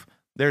life,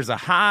 there's a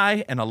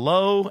high and a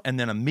low and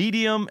then a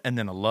medium and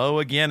then a low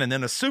again and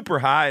then a super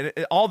high,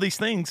 all these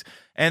things.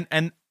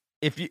 And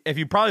if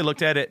you probably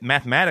looked at it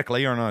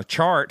mathematically or on a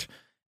chart,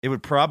 it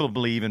would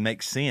probably even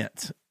make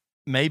sense.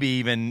 Maybe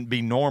even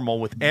be normal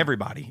with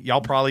everybody.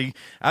 Y'all probably,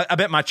 I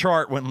bet my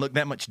chart wouldn't look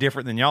that much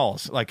different than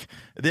y'all's. Like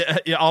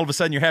all of a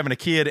sudden you're having a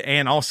kid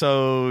and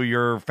also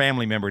your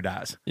family member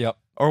dies. Yep.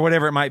 Or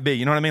whatever it might be.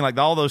 You know what I mean? Like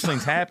all those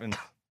things happen.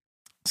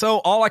 So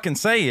all I can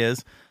say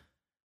is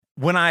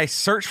when I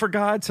search for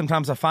God,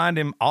 sometimes I find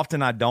him,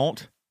 often I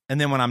don't. And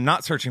then when I'm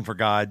not searching for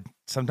God,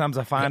 sometimes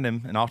I find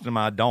him, and often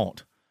I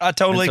don't. I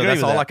totally agree that's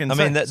with all that. I can I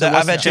say. mean, So I've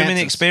had what's too the many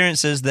chances?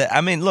 experiences that,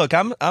 I mean, look,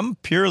 I'm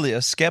purely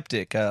a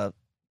skeptic. I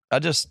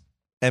just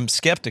am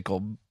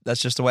skeptical.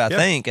 That's just the way I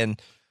think.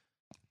 And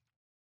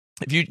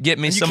if you get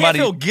me And you somebody,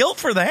 can't feel guilt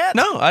for that.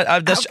 no,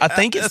 I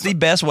think it's that's the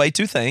best way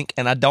to think,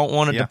 and I don't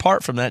want to Yeah.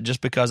 depart from that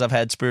just because I've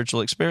had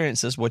spiritual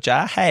experiences, which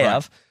I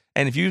have.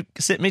 And if you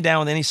sit me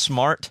down with any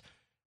smart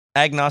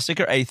agnostic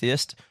or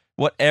atheist,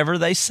 whatever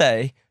they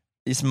say,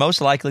 it's most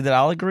likely that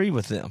I'll agree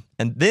with them.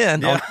 And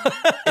then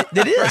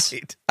it is.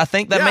 Right. I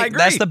think that I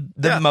that's agree.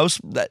 the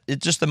most.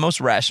 It's just the most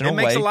rational It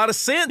makes way. a lot of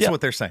sense what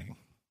they're saying.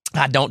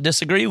 I don't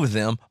disagree with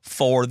them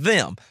for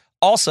them.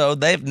 Also,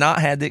 they've not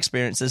had the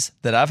experiences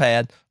that I've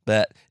had.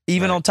 That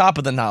even on top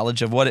of the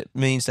knowledge of what it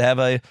means to have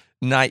a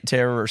night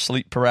terror or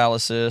sleep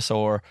paralysis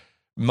or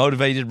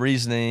motivated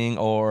reasoning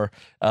or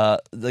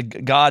the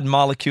God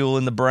molecule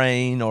in the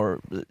brain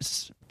or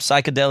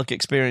psychedelic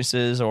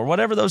experiences or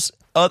whatever those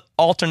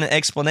alternate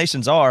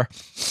explanations are,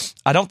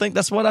 I don't think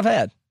that's what I've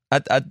had.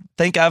 I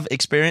think I've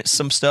experienced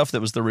some stuff that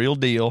was the real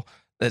deal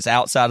that's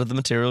outside of the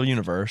material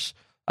universe.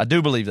 I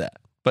do believe that.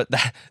 But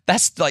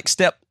that's like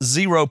step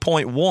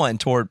 0.1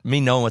 toward me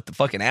knowing what the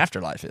fucking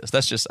afterlife is.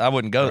 That's just, I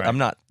wouldn't go,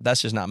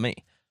 that's just not me.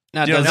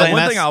 Now, You know what does I'm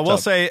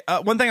that- saying?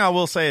 One thing I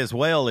will say as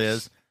well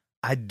is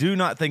I do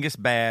not think it's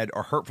bad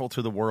or hurtful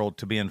to the world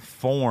to be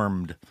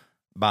informed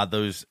by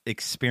those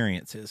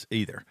experiences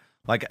either.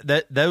 Like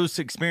those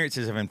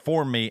experiences have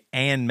informed me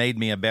and made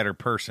me a better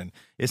person.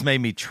 It's made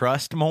me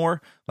trust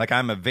more. Like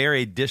I'm a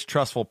very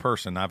distrustful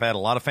person. I've had a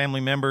lot of family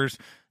members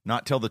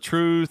not tell the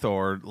truth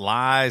or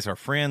lies or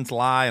friends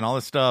lie and all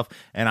this stuff.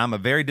 And I'm a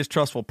very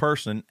distrustful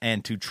person.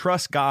 And to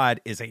trust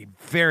God is a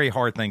very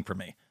hard thing for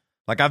me.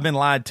 Like I've been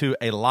lied to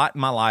a lot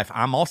in my life.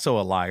 I'm also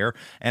a liar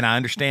and I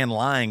understand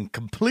lying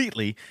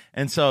completely.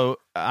 And so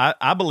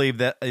I believe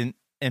that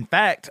in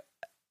fact,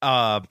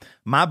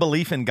 my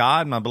belief in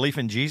God, my belief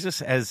in Jesus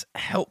has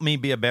helped me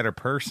be a better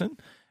person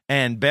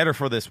and better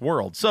for this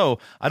world. So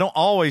I don't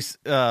always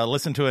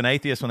listen to an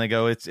atheist when they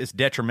go, it's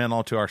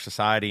detrimental to our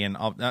society, and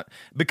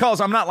because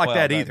I'm not like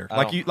that either.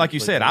 Like you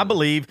said, I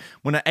believe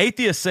when an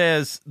atheist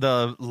says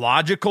the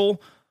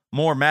logical,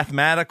 more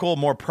mathematical,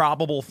 more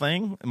probable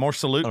thing,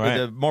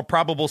 the more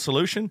probable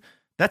solution,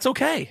 that's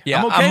okay.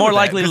 Yeah, I'm more with that,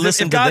 likely to 'cause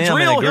listen if to God's them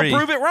real, and agree he'll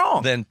prove it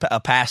wrong. than a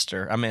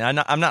pastor. I mean,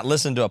 I'm not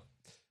listening to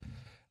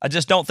I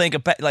just don't think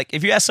like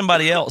if you ask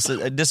somebody else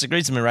that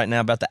disagrees with me right now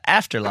about the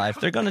afterlife,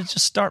 they're going to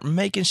just start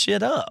making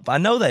shit up. I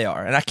know they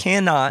are, and I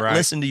cannot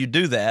listen to you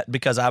do that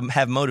because I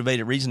have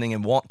motivated reasoning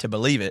and want to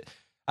believe it.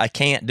 I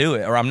can't do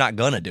it, or I'm not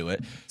going to do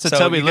it. So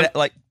Toby,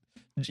 like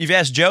you've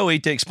asked Joey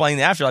to explain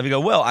the afterlife. You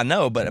go, well, I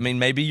know, but I mean,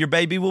 maybe your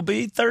baby will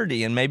be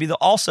 30, and maybe they'll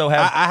also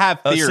have. I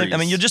have theories. I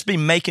mean, you'll just be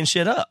making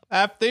shit up.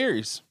 I have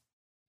theories.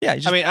 Yeah,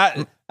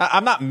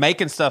 I'm not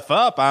making stuff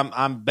up.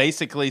 I'm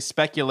basically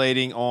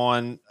speculating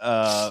on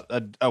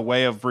a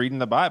way of reading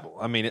the Bible.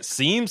 I mean, it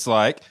seems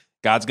like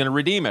God's going to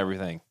redeem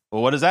everything.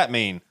 Well, what does that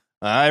mean?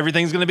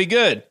 Everything's going to be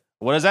good.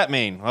 What does that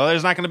mean? Well,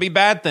 there's not going to be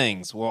bad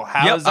things. Well,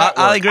 how does that work?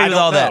 I agree with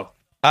all know.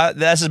 that.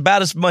 That's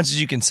about as much as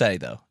you can say,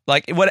 though.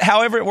 Like,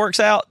 however it works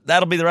out,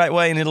 that'll be the right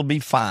way, and it'll be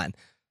fine.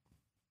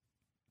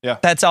 Yeah,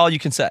 that's all you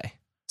can say.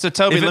 So,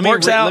 Toby, if it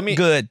works out,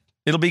 good.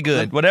 It'll be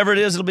good. Whatever it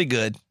is, it'll be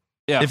good.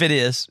 Yeah. If it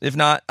is, if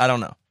not, I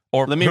don't know.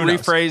 Or let me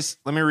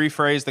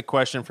rephrase the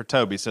question for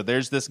Toby. So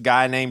there's this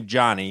guy named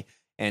Johnny,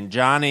 and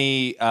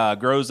Johnny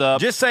grows up.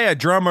 Just say a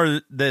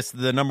drummer that's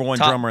the number one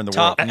drummer in the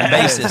world.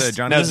 Bassist.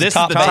 No, this is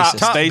the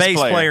top bass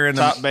player in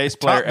the top bass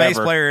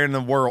player in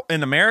the world,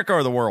 in America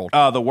or the world?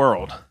 The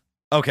world.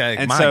 Okay,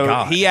 and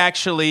so he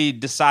actually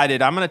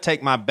decided, I'm going to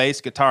take my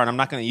bass guitar and I'm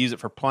not going to use it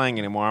for playing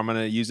anymore. I'm going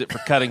to use it for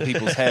cutting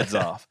people's heads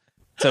off.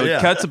 So he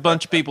cuts a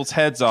bunch of people's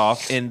heads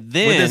off, and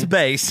then with his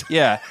bass,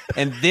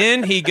 and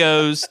then he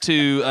goes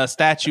to a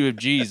statue of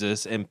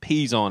Jesus and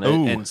pees on it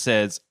and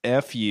says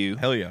 "F you."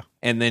 Hell yeah!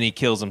 And then he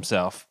kills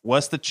himself.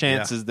 What's the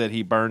chances that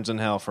he burns in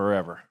hell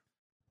forever?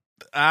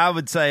 I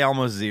would say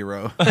almost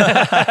zero.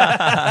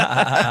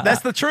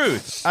 That's the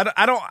truth.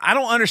 I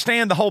don't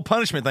understand the whole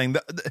punishment thing.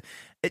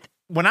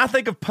 When I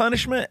think of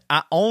punishment,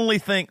 I only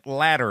think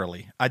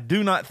laterally. I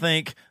do not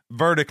think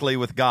vertically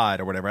with God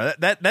or whatever.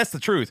 That's the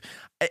truth.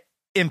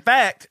 In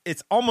fact,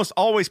 it's almost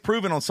always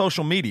proven on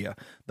social media.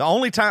 The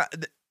only time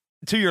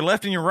to your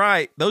left and your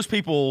right, those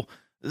people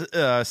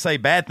say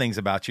bad things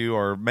about you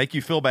or make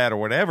you feel bad or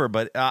whatever.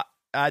 But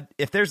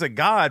if there's a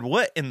God,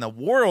 what in the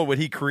world would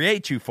he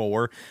create you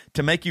for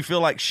to make you feel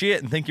like shit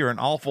and think you're an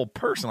awful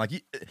person?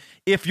 Like,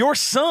 if your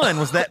son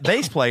was that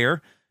bass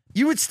player,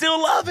 you would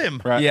still love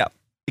him. Right. Yeah.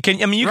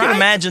 You can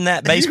imagine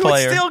that bass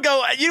player. You would still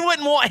go. You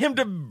wouldn't want him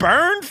to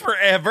burn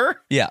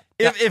forever. Yeah.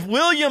 If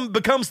William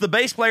becomes the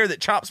bass player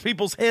that chops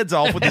people's heads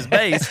off with his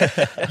bass,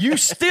 you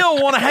still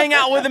want to hang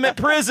out with him at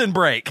prison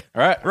break.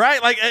 Right.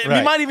 Like, you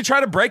might even try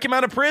to break him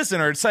out of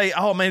prison or say,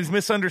 oh, man, he's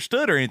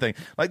misunderstood or anything.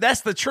 Like,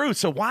 that's the truth.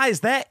 So why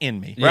is that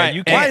in me?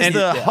 Right. Why is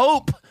the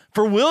hope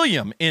for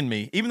William in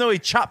me, even though he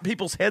chopped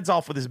people's heads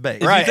off with his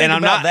bass? Right.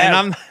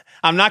 And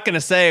I'm not going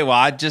to say, well,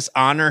 I just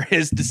honor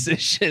his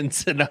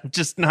decisions and I'm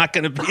just not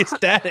going to be his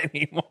dad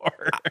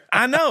anymore.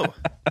 I know.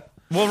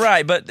 Well,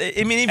 right, but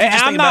I mean, if you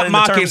just think about it in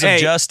the terms of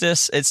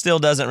justice, it still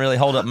doesn't really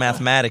hold up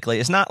mathematically.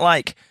 It's not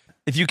like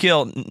if you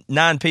kill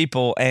 9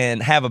 people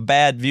and have a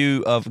bad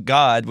view of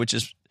God, which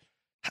is,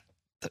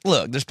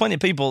 look, there's plenty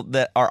of people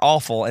that are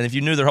awful, and if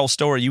you knew their whole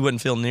story, you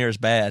wouldn't feel near as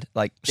bad.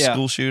 Like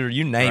school shooter,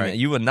 you name it.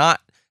 You would not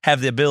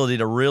have the ability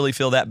to really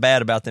feel that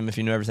bad about them if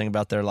you knew everything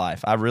about their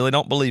life. I really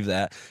don't believe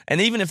that.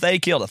 And even if they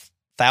killed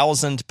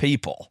 1,000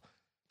 people,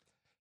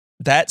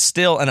 that's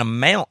still an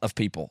amount of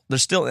people.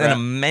 There's still an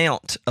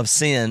amount of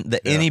sin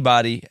that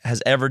anybody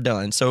has ever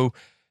done. So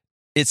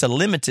it's a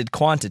limited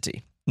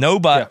quantity.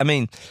 Nobody, I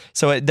mean,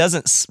 so it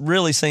doesn't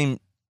really seem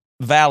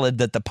valid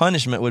that the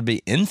punishment would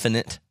be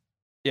infinite.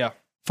 Yeah.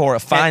 For a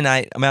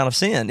finite amount of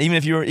sin. Even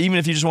if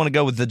you just want to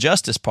go with the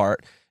justice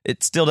part,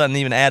 it still doesn't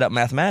even add up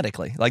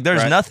mathematically. Like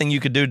there's nothing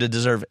you could do to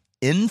deserve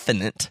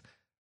infinite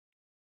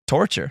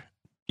torture.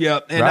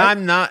 Yeah, and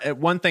I'm not.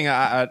 One thing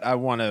I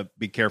want to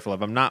be careful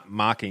of. I'm not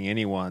mocking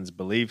anyone's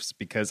beliefs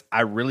because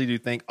I really do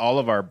think all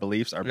of our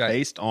beliefs are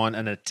based on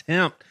an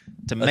attempt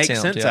to make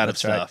sense out of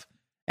stuff.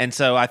 And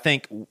so I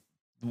think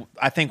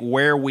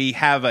where we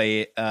have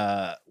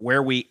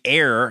where we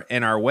err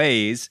in our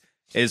ways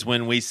is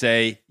when we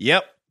say,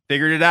 "Yep,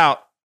 figured it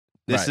out.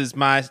 This is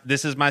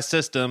my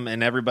system,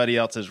 and everybody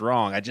else is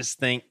wrong." I just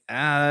think,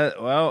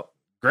 well,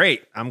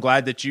 great. I'm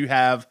glad that you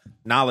have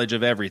knowledge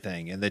of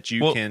everything and that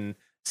you can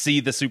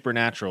see the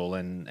supernatural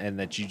and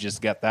that you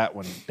just got that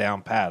one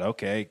down pat.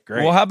 Okay,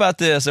 great. Well, how about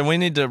this? And we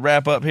need to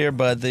wrap up here,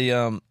 but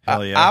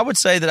I would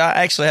say that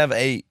I actually have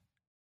a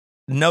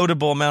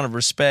notable amount of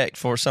respect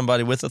for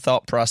somebody with a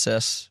thought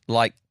process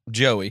like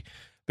Joey,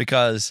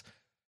 because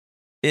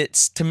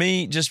it's, to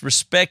me, just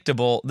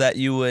respectable that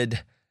you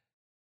would,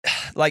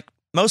 like,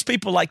 most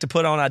people like to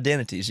put on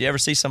identities. You ever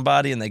see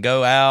somebody and they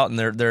go out and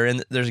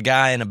there's a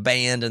guy in a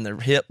band and they're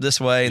hip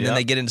this way, and then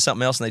they get into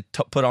something else and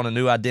they put on a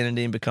new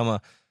identity and become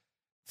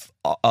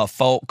a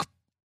folk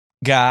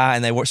guy,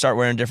 and they start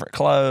wearing different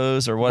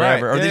clothes or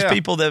whatever. Or these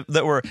people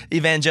that were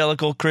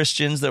evangelical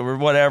Christians that were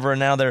whatever, and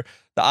now they're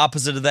the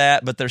opposite of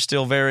that, but they're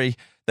still they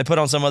put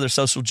on some other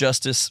social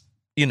justice,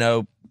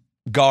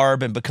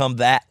 garb and become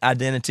that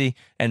identity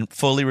and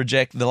fully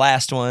reject the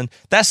last one.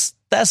 That's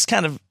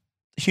kind of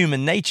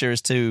human nature,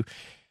 is to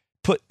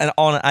put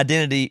on an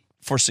identity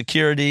for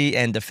security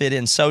and to fit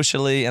in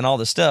socially and all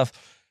this stuff.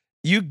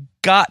 You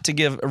got to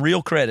give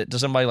real credit to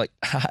somebody like,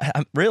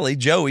 really,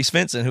 Joey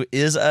Svensson, who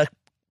is a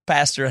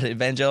pastor at an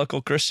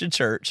evangelical Christian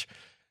church,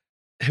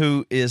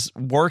 who is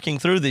working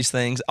through these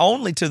things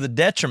only to the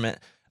detriment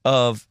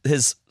of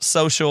his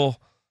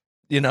social,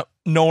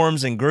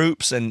 norms and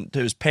groups, and to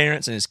his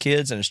parents and his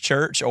kids and his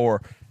church,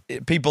 or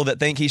people that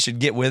think he should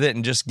get with it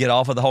and just get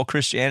off of the whole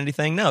Christianity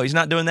thing. No, he's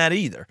not doing that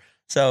either.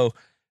 So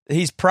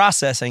he's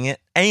processing it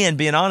and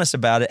being honest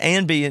about it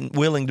and being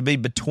willing to be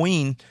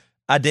between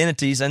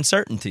identities and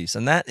certainties.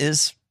 And that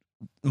is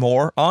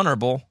more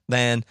honorable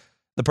than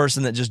the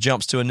person that just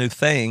jumps to a new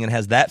thing and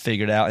has that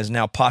figured out, is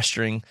now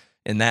posturing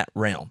in that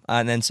realm.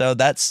 And so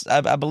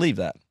I believe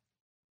that.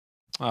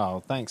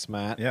 Oh, thanks,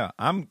 Matt. Yeah.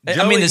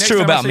 Joey, it's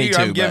true about me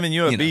too. I'm giving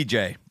you a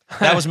BJ.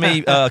 That was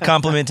me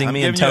complimenting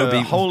me and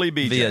Toby holy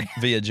BJ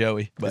via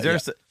Joey. But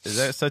is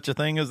there such a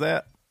thing as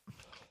that?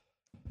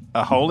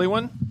 A holy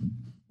one?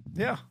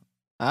 Yeah.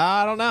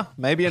 I don't know.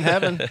 Maybe in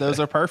heaven, those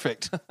are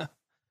perfect.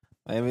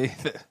 Maybe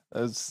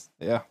those,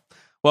 yeah.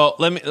 Well,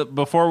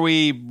 before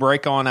we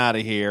break on out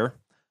of here,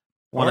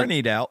 I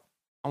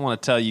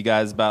want to tell you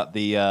guys about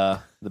the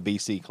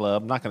BC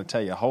Club. I'm not going to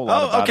tell you a whole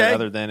lot about it,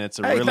 other than it's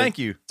thank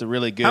you. It's a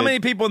really good. How many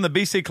people in the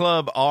BC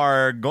Club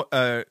are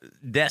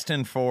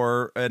destined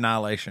for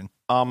annihilation?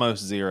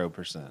 Almost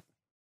 0%.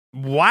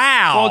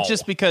 Wow. Well,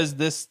 just because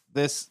this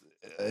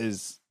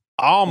is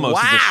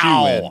almost the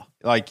shoe-in.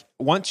 Like,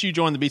 once you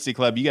join the BC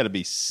Club, you got to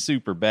be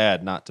super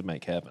bad not to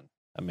make heaven.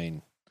 I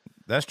mean,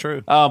 that's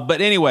true.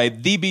 But anyway,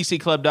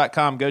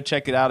 thebcclub.com. Go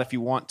check it out if you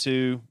want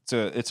to.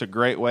 It's a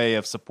great way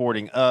of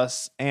supporting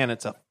us, and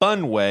it's a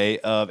fun way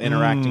of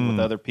interacting with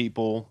other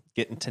people,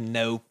 getting to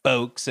know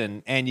folks,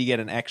 and you get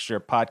an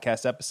extra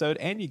podcast episode,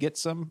 and you get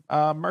some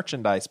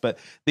merchandise. But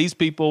these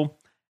people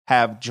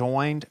have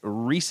joined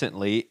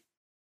recently,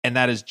 and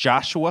that is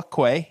Joshua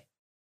Quay,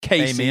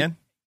 Casey, Amen.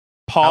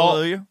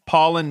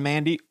 Paul and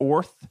Mandy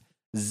Orth,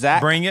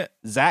 Zach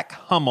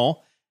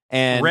Hummel,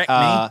 and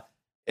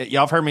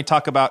y'all have heard me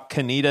talk about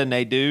Kanita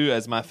Naidu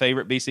as my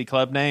favorite BC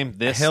Club name.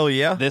 Hell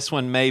yeah. This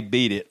one may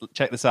beat it.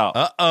 Check this out.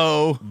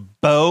 Uh-oh.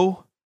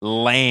 Bo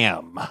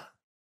Lamb.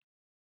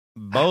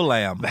 Bo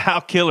Lamb. How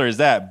killer is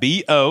that?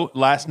 B-O,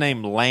 last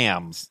name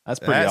Lambs. That's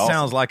pretty awesome. That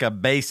sounds like a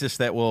bassist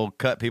that will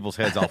cut people's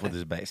heads off with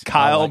his bass.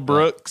 Kyle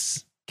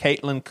Brooks,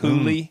 Caitlin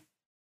Cooley,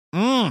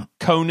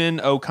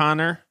 Conan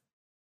O'Connor.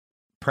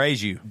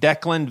 Praise you.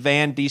 Declan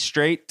Van D.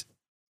 Straight.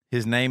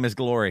 His name is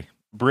glory.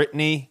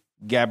 Brittany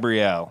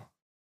Gabrielle.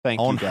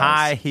 Thank you, guys. On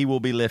high, he will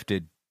be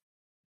lifted.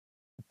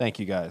 Thank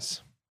you,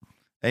 guys.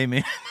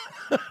 Amen.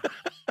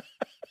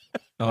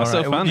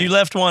 So funny. You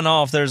left one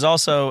off. There's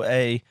also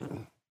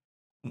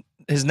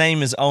his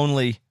name is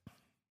only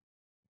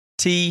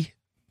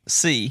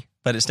TC,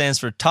 but it stands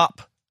for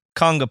Top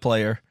Conga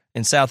Player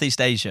in Southeast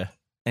Asia,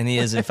 and he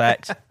is, in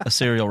fact, a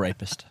serial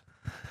rapist.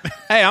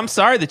 Hey, I'm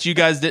sorry that you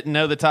guys didn't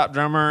know the top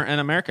drummer in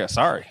America.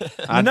 Sorry.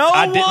 I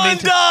one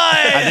does.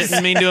 I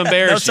didn't mean to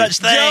embarrass No you. such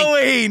thing.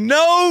 Joey,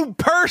 no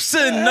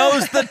person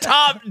knows the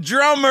top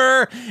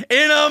drummer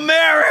in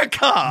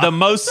America. The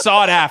most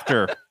sought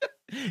after.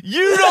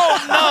 You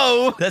don't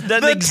know That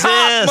doesn't the exist.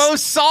 top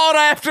most sought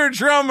after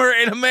drummer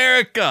in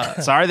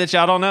America. Sorry that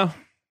y'all don't know.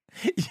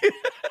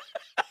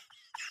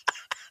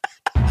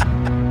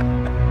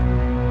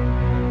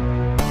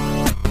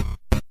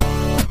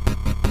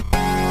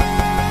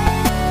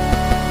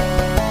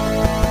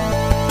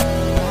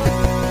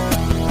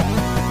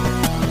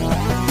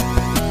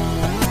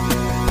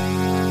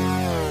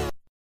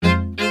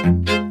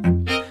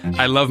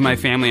 I love my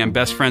family. I'm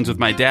best friends with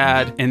my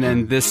dad. And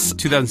then this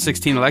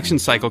 2016 election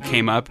cycle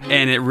came up,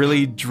 and it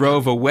really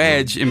drove a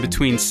wedge in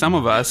between some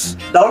of us.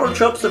 Donald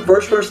Trump's the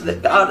first person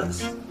that got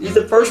us. He's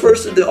the first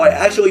person to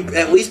actually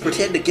at least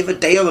pretend to give a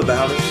damn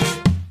about us.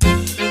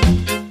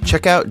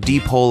 Check out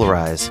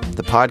Depolarize,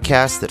 the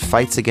podcast that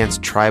fights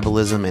against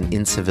tribalism and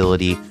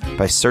incivility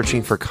by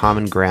searching for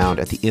common ground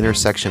at the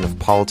intersection of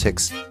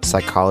politics,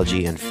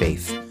 psychology, and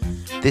faith.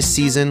 This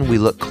season, we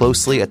look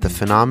closely at the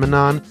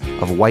phenomenon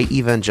of white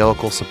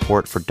evangelical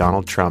support for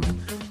Donald Trump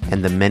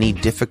and the many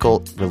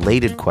difficult,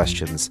 related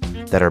questions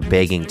that are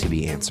begging to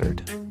be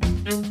answered.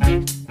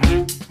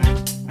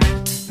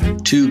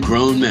 Two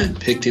grown men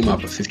picked him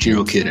up, a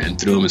 15-year-old kid,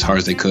 and threw him as hard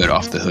as they could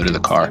off the hood of the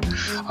car.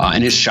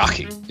 And it's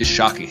shocking. It's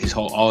shocking.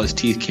 All his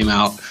teeth came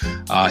out.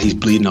 He's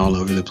bleeding all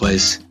over the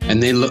place.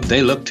 And they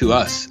look to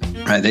us,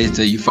 right? They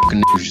say, "You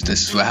fucking niggers,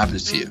 this is what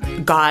happens to you."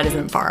 God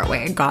isn't far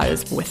away. God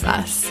is with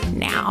us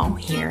now,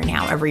 here,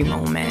 now. Every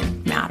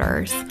moment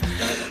matters.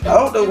 I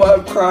don't know why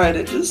I'm crying.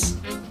 It just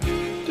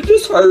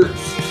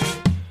hurts.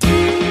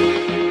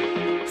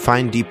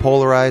 Find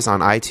Depolarize on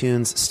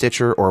iTunes,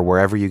 Stitcher, or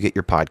wherever you get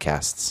your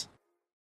podcasts.